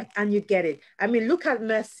in there and you get it. I mean, look at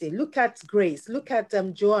Mercy, look at Grace, look at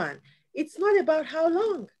Joanne. It's not about how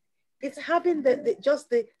long. It's having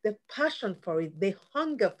the passion for it, the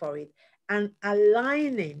hunger for it, and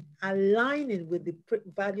aligning with the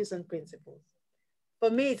values and principles. For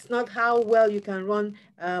me, it's not how well you can run,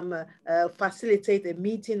 facilitate a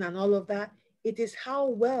meeting and all of that. It is how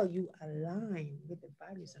well you align with the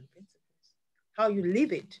values and principles, how you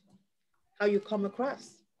live it, how you come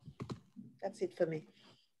across. That's it for me.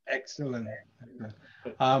 Excellent.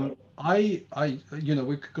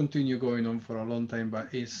 We could continue going on for a long time,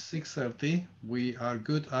 but it's 6:30. We are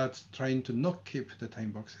good at trying to not keep the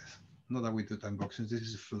time boxes. Not that we do time boxes. This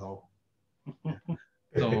is flow.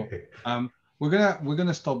 So we're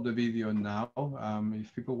gonna stop the video now.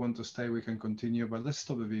 If people want to stay, we can continue. But let's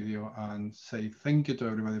stop the video and say thank you to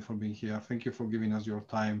everybody for being here. Thank you for giving us your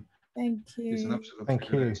time. Thank you. It's an absolute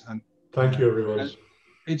privilege. And thank you, everyone.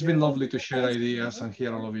 it's been lovely to share ideas and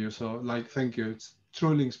hear all of you. So like, thank you. It's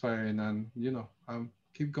truly inspiring, and you know,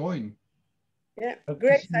 keep going. Yeah,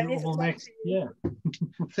 great. Next year.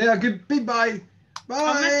 Say a good bye.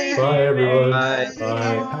 Bye. Bye, everyone. Bye.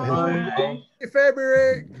 Bye.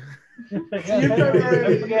 February. See you in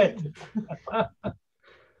February. Don't forget.